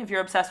you if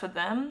you're obsessed with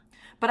them.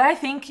 But I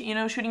think,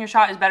 shooting your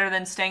shot is better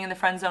than staying in the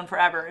friend zone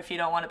forever if you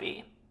don't want to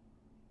be.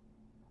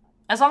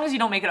 As long as you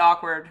don't make it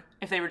awkward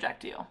if they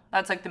reject you.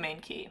 That's like the main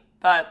key.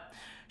 But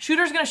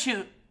shooter's going to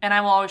shoot, and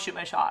I will always shoot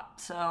my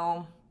shot.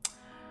 So,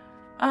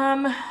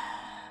 I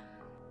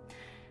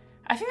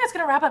think that's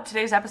going to wrap up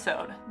today's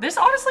episode. This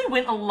honestly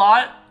went a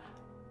lot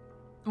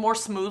more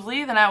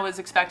smoothly than I was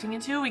expecting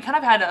it to. We kind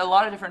of had a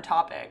lot of different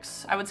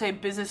topics. I would say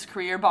business,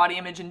 career, body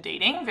image, and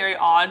dating. Very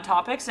odd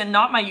topics, and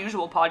not my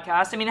usual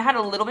podcast. I mean, it had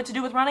a little bit to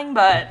do with running,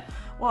 but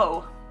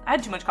whoa, I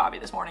had too much coffee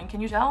this morning.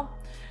 Can you tell?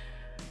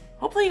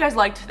 Hopefully you guys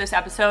liked this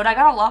episode. I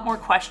got a lot more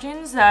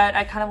questions that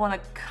I kind of want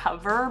to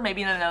cover,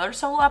 maybe in another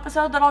solo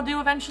episode that I'll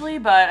do eventually,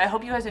 but I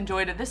hope you guys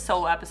enjoyed this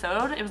solo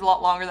episode. It was a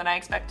lot longer than I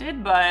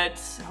expected, but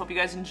I hope you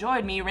guys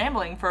enjoyed me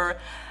rambling for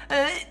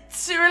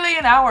literally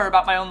an hour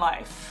about my own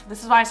life.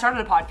 This is why I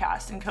started a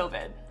podcast in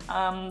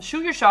COVID.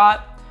 Shoot your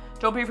shot.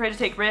 Don't be afraid to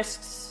take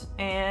risks.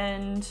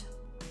 And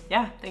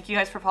yeah, thank you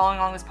guys for following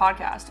along this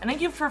podcast. And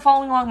thank you for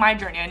following along my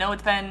journey. I know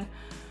it's been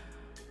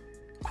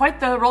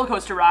quite the roller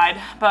coaster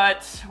ride,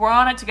 but we're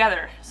on it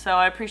together. So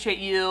I appreciate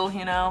you,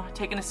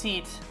 taking a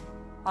seat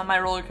on my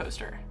roller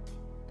coaster.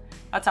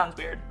 That sounds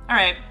weird. All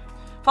right.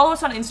 Follow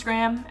us on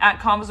Instagram at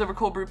Convos Over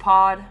Cold Brew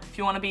Pod if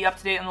you want to be up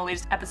to date on the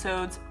latest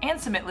episodes and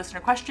submit listener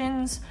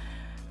questions.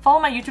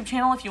 Follow my YouTube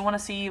channel if you want to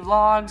see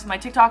vlogs. My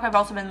TikTok, I've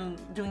also been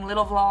doing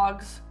little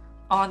vlogs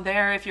on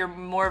there if you're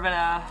more of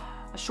a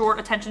short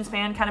attention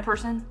span kind of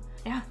person.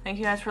 Yeah, thank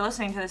you guys for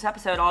listening to this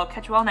episode. I'll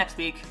catch you all next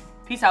week.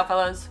 Peace out,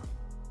 fellas.